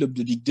prends un club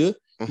de Ligue 2,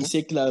 il mhm,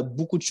 sait qu'il a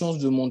beaucoup de chances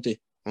de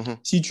monter. mhm,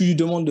 Si tu lui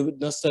demandes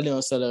d'installer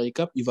un salary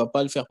cap, il ne va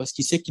pas le faire parce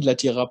qu'il sait qu'il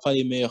n'attirera pas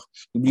les meilleurs.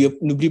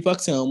 N'oublie pas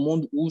que c'est un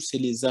monde où c'est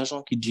les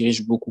agents qui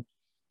dirigent beaucoup.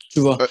 Tu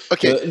vois,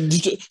 OK.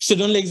 je te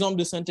donne l'exemple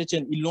de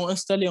Saint-Etienne. Ils l'ont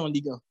installé en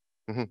Ligue 1.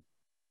 Mhm,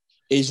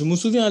 Et je me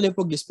souviens à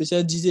l'époque, les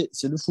spécialistes disaient,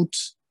 c'est le foot.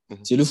 mhm,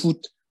 C'est le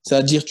foot.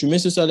 C'est-à-dire, tu mets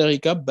ce salary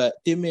cap, bah,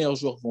 tes meilleurs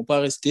joueurs ne vont pas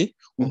rester.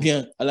 Ou mhm,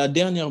 bien, à la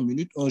dernière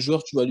minute, un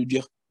joueur, tu vas lui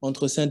dire,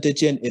 entre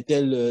Saint-Etienne et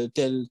tel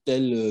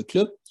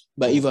club,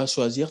 bah, il mhm, va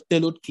choisir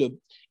tel autre club.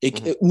 Et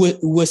mhm,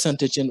 où est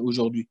Saint-Etienne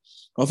aujourd'hui?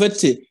 En fait,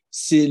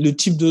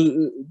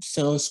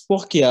 c'est un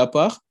sport qui est à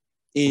part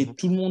mhm, et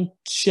tout le monde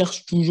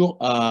cherche toujours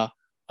à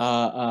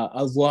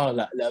avoir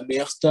la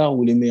meilleure star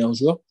ou les meilleurs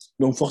joueurs.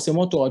 Donc,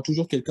 forcément, tu auras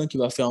toujours quelqu'un qui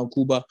va faire un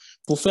coup bas.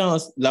 Pour faire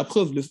la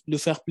preuve, le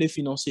fair play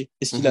financier,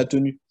 est-ce qu'il mhm, a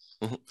tenu?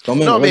 mhm. Quand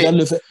même, Non, regarde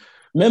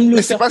même le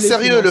mais c'est fair pas play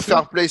sérieux le financier.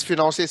 fair play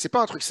financier. C'est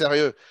pas un truc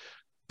sérieux.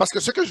 Parce que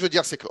ce que je veux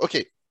dire, c'est que, OK,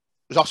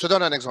 genre, je te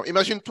donne un exemple.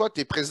 Imagine-toi,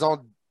 tu es président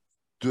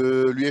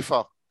de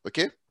l'UEFA,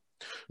 OK?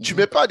 Tu Mhm,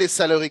 mets pas des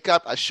salary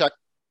cap à chaque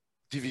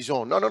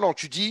division. Non, non, non.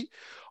 Tu dis,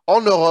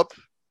 en Europe,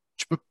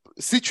 tu peux,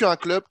 si tu es un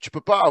club, tu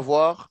peux pas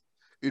avoir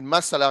une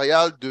masse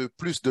salariale de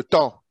plus de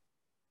temps.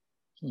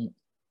 mhm.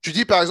 Tu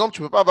dis, par exemple,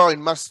 tu peux pas avoir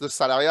une masse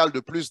salariale de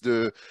plus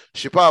de,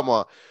 je sais pas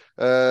moi,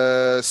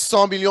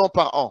 100 millions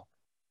par an.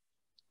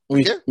 OK?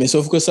 Oui, mais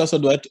sauf que ça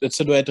doit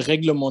être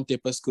réglementé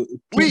parce que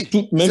Oui,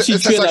 même si c'est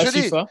tu es ça que la je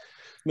dis. FIFA,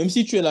 même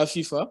si tu es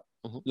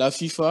Mhm, la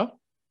FIFA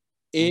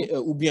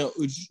mhm, ou bien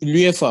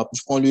l'UEFA,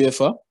 je prends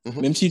l'UEFA, mhm,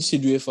 même si c'est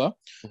l'UEFA,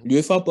 mhm,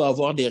 l'UEFA peut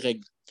avoir des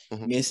règles.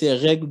 mhm, Mais ces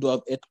règles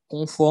doivent être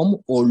conformes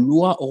aux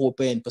lois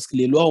européennes. Parce que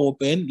les lois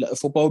européennes, il ne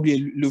faut pas oublier,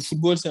 le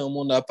football, c'est un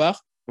monde à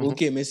part. mhm.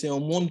 OK, mais c'est un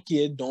monde qui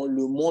est dans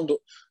le monde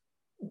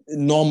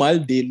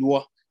normal des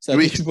lois. C'est-à-dire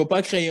Oui, que tu ne peux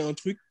pas créer un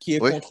truc qui est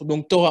oui. contre.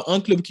 Donc, tu auras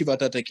un club qui va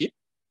t'attaquer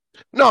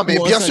Non, mais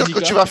ou un bien sûr que tu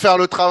syndicat. vas faire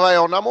le travail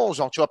en amont.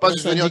 Genre, tu vas pas Un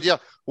juste venir syndicat. dire,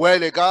 ouais,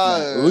 les gars,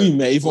 Ben, oui,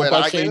 mais ils ne vont ouais, la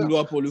pas règle créer est une là.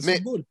 loi pour le Mais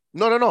football.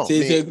 non, non, non,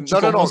 mais Tu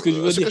non, non, comprends non. ce que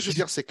je veux Ce que dire? je veux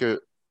dire, c'est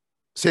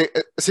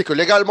que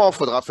légalement, il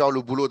faudra faire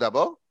le boulot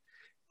d'abord.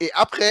 Et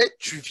après,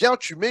 tu viens,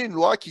 tu mets une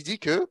loi qui dit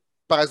que,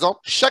 par exemple,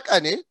 chaque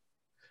année,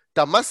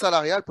 ta masse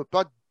salariale ne peut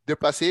pas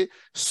dépasser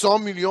 100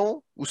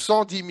 millions ou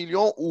 110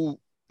 millions ou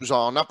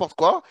genre n'importe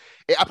quoi.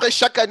 Et après,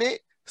 chaque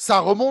année, ça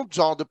remonte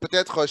genre de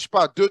peut-être, je sais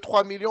pas, 2,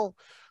 3 millions.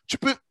 Tu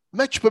peux,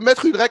 mec, tu peux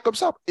mettre une règle comme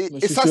ça. Mais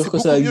je Et suis ça, sûr c'est que beaucoup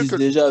ça mieux existe que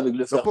déjà avec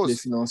le fair play l'impose.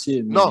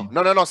 financier. Non, Mais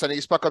non, non, non, ça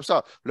n'existe pas comme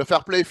ça. Le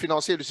fair play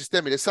financier, le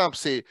système, il est simple.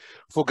 C'est,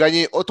 faut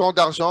gagner autant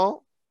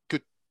d'argent que,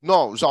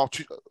 non, genre,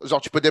 tu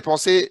peux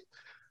dépenser,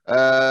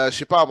 je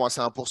sais pas, moi,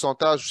 c'est un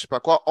pourcentage, je sais pas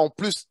quoi, en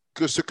plus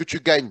que ce que tu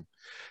gagnes.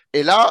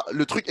 Et là,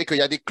 le truc est qu'il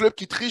y a des clubs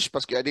qui trichent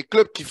parce qu'il y a des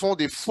clubs qui font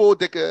des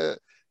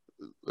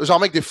genre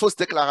mec, des fausses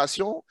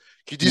déclarations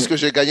qui disent que mm,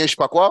 j'ai gagné je sais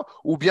pas quoi.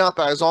 Ou bien,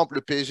 par exemple,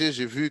 le PSG,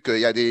 j'ai vu qu'il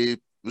y a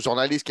des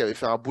journalistes qui avaient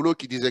fait un boulot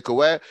qui disaient que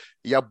ouais,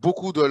 il y a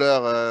beaucoup de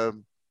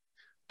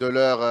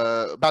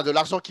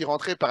l'argent qui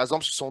rentrait, par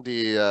exemple, ce sont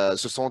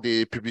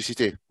des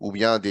publicités ou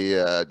bien des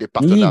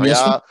oui, bien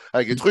sûr. partenariats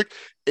avec des trucs.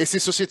 Et ces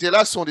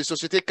sociétés-là sont des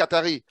sociétés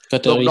qataris.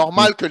 Donc, Qatari.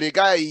 normal que les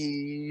gars,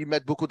 ils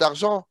mettent beaucoup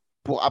d'argent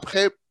pour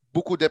après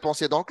beaucoup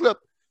dépenser dans le club.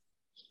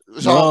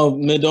 Genre, Non,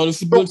 mais dans le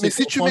football, mais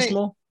c'est si tu mets,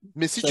 franchement,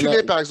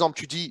 par exemple,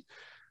 tu dis,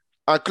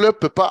 un club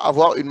peut pas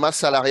avoir une masse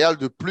salariale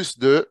de plus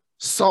de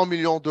 100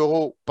 millions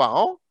d'euros par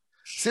an,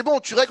 c'est bon,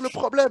 tu règles le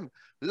problème.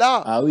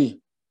 Là, ah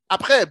oui.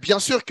 après, bien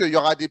sûr qu'il y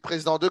aura des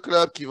présidents de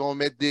clubs qui vont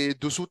mettre des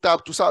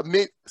dessous-tables, tout ça,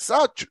 mais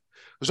ça,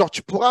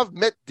 tu pourras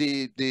mettre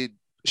je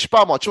sais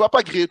pas moi, tu vas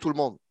pas griller tout le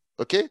monde,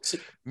 ok?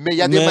 Mais il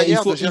y a des Mais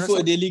manières de il gérer faut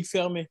ça. des ligues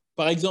fermées.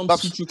 Par exemple,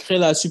 si Babs, tu crées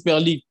la Super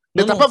League.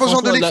 mais Non, t'as non, pas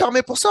besoin de franchement, ligue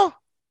fermée pour ça.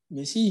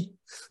 mais si.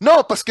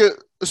 Non, parce que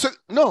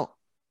non.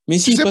 Mais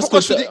Tu si, sais parce pourquoi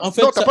que je te dis en non,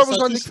 fait, t'as pas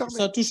besoin de ligue fermée.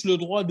 ça touche le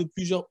droit de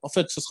plusieurs. En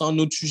fait, ce sera un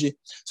autre sujet.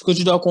 Ce que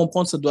tu dois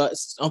comprendre,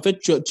 en fait,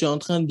 tu es en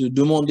train de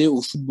demander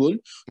au football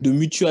de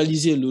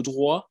mutualiser le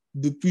droit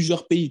de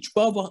plusieurs pays. Tu peux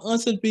avoir un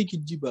seul pays qui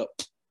te dit, bah,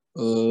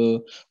 euh,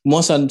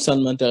 moi, ça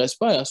ne m'intéresse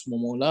pas. Et à ce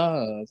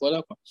moment-là,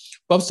 voilà quoi.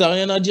 Pape, ça n'a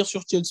rien à dire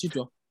sur Chelsea,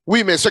 toi.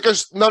 Oui, mais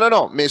non, non,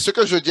 non, mais ce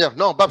que je veux dire,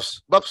 non, Babs,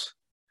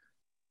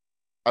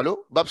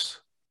 allô, Babs,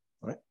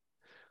 Ouais.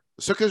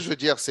 ce que je veux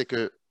dire, c'est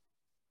que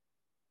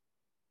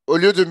au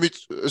lieu de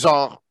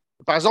genre,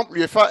 par exemple,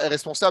 l'UEFA est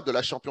responsable de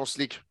la Champions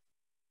League.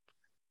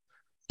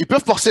 Ils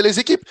peuvent forcer les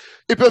équipes.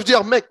 Ils peuvent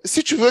dire, mec,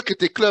 si tu veux que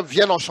tes clubs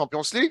viennent en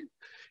Champions League,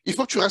 il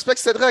faut que tu respectes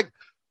cette règle.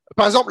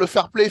 Par exemple, le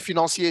fair play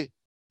financier,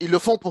 ils le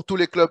font pour tous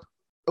les clubs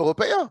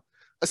européens.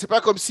 C'est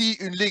pas comme si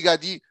une ligue a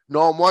dit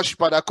non, moi je suis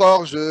pas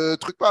d'accord, je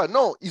truc pas.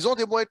 Non, ils ont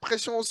des moyens de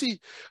pression aussi.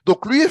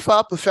 Donc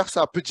l'UEFA peut faire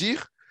ça, peut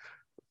dire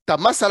ta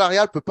masse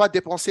salariale peut pas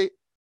dépenser,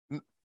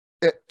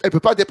 elle peut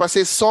pas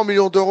dépasser 100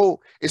 millions d'euros.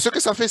 Et ce que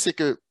ça fait, c'est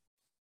que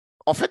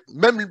en fait,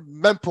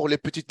 même pour les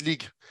petites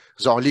ligues,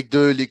 genre Ligue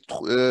 2,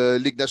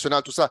 Ligue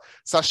nationale, tout ça,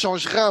 ça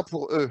change rien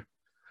pour eux.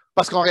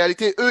 Parce qu'en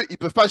réalité, eux, ils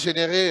peuvent pas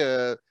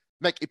générer,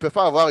 mec, ils peuvent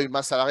pas avoir une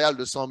masse salariale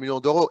de 100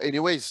 millions d'euros,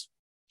 anyways.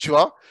 Tu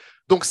vois?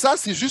 Donc, ça,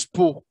 c'est juste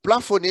pour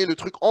plafonner le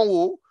truc en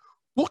haut,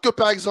 pour que,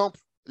 par exemple,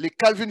 les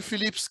Calvin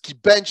Phillips qui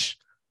bench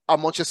à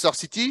Manchester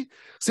City,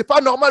 c'est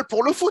pas normal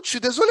pour le foot, je suis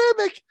désolé,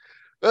 mec.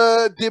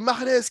 Des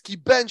Mahrez qui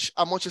bench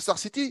à Manchester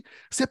City,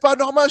 c'est pas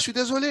normal, je suis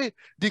désolé.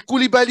 Des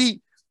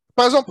Koulibaly.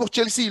 Par exemple, pour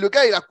Chelsea, le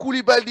gars, il a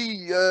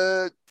Koulibaly,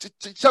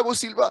 Thiago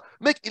Silva.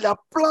 Mec, il a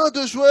plein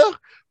de joueurs.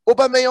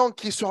 Aubameyang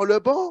qui est sur le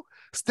banc,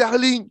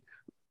 Sterling.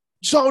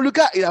 Genre, le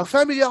gars, il a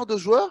 20 milliards de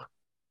joueurs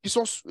qui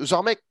sont,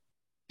 genre, mec,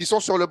 qui sont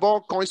sur le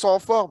banc quand ils sont en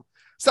forme.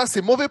 Ça,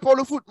 c'est mauvais pour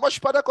le foot. Moi, je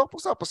suis pas d'accord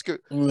pour ça parce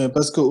que, Mais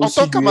parce que en aussi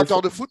tant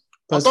qu'amateur de foot,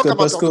 parce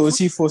que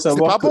aussi il faut c'est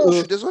savoir pas que bon, je eux,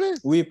 suis désolé.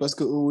 oui, parce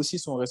que eux aussi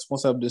sont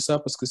responsables de ça,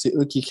 parce que c'est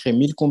eux qui créent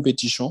 1000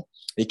 compétitions.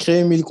 Et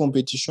créer 1000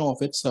 compétitions, en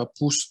fait, ça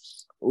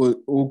pousse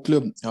au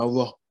club à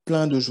avoir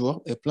plein de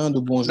joueurs et plein de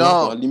bons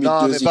joueurs, voire Non, limite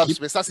non, mais deux Babs,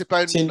 équipes. mais ça, c'est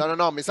pas une. C'est une- Non, non,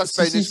 non, mais ça, c'est Si,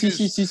 pas une si, si, si,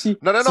 excuse. si, si,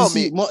 Non, non, si, non, si.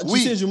 mais Moi, tu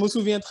sais, oui. je me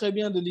souviens très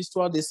bien de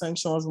l'histoire des 5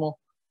 changements.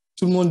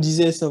 Tout le monde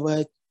disait, ça va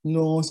être,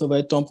 non, ça va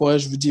être temporaire.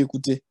 Je vous dis,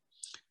 écoutez,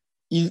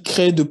 ils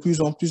créent de plus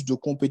en plus de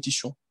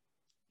compétitions.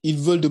 Ils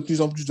veulent de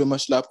plus en plus de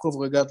matchs. La preuve,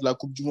 regarde la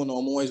Coupe du Monde,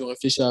 en moment, ils ont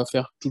réfléchi à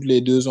faire tous les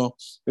 2 ans,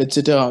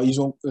 etc. Ils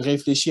ont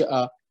réfléchi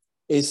à.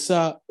 Et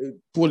ça,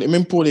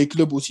 même pour les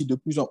clubs aussi, de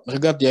plus en plus.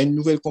 Regarde, il y a une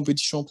nouvelle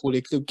compétition pour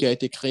les clubs qui a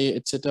été créée,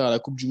 etc. La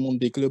Coupe du Monde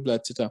des clubs, là,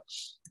 etc.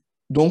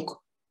 Donc,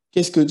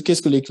 qu'est-ce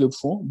que les clubs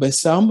font? Ben,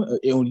 s'arment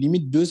et on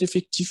limite 2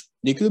 effectifs.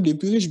 Les clubs les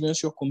plus riches, bien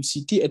sûr, comme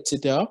City,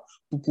 etc.,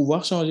 pour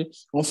pouvoir changer.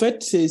 En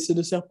fait, c'est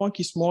le serpent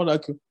qui se mord la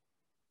queue.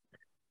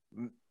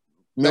 Mais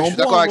Ben, je on suis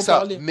pourra d'accord en avec ça.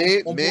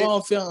 reparler. On pourra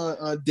en faire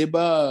un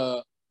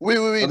débat Oui,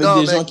 oui, oui, avec non,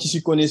 des gens mec. qui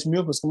s'y connaissent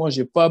mieux, parce que moi,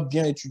 je n'ai pas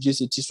bien étudié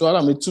cette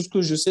histoire-là. Mais tout ce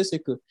que je sais,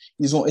 c'est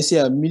qu'ils ont essayé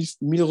à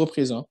 1000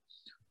 reprises. Hein.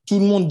 Tout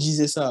le monde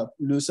disait ça,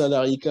 le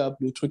salary cap,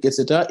 le truc,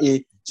 etc.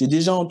 Et j'ai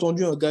déjà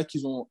entendu un gars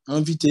qu'ils ont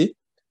invité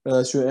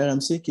sur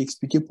RMC qui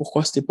expliquait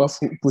pourquoi ce n'était pas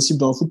possible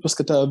dans le foot, parce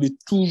que tu avais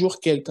toujours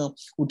quelqu'un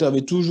ou tu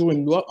avais toujours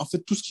une loi. En fait,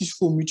 tout ce qu'il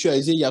faut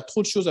mutualiser, il y a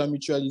trop de choses à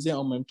mutualiser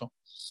en même temps.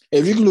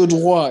 Et vu que le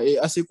droit est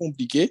assez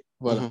compliqué,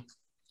 voilà.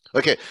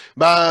 Ok.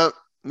 Ben,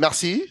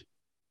 merci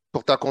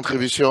pour ta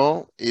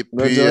contribution et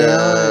Bah, de puis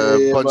rien,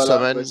 et bonne voilà, bah,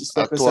 semaine à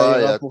j'espère que ça toi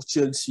et ira à. pour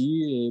Chelsea.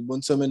 Et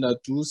bonne semaine à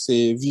tous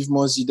et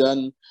vivement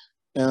Zidane,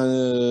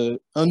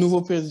 un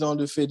nouveau président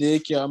de Fédé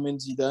qui amène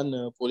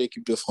Zidane pour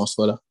l'équipe de France.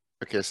 Voilà.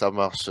 Ok, ça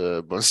marche.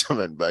 Bonne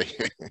semaine, bye.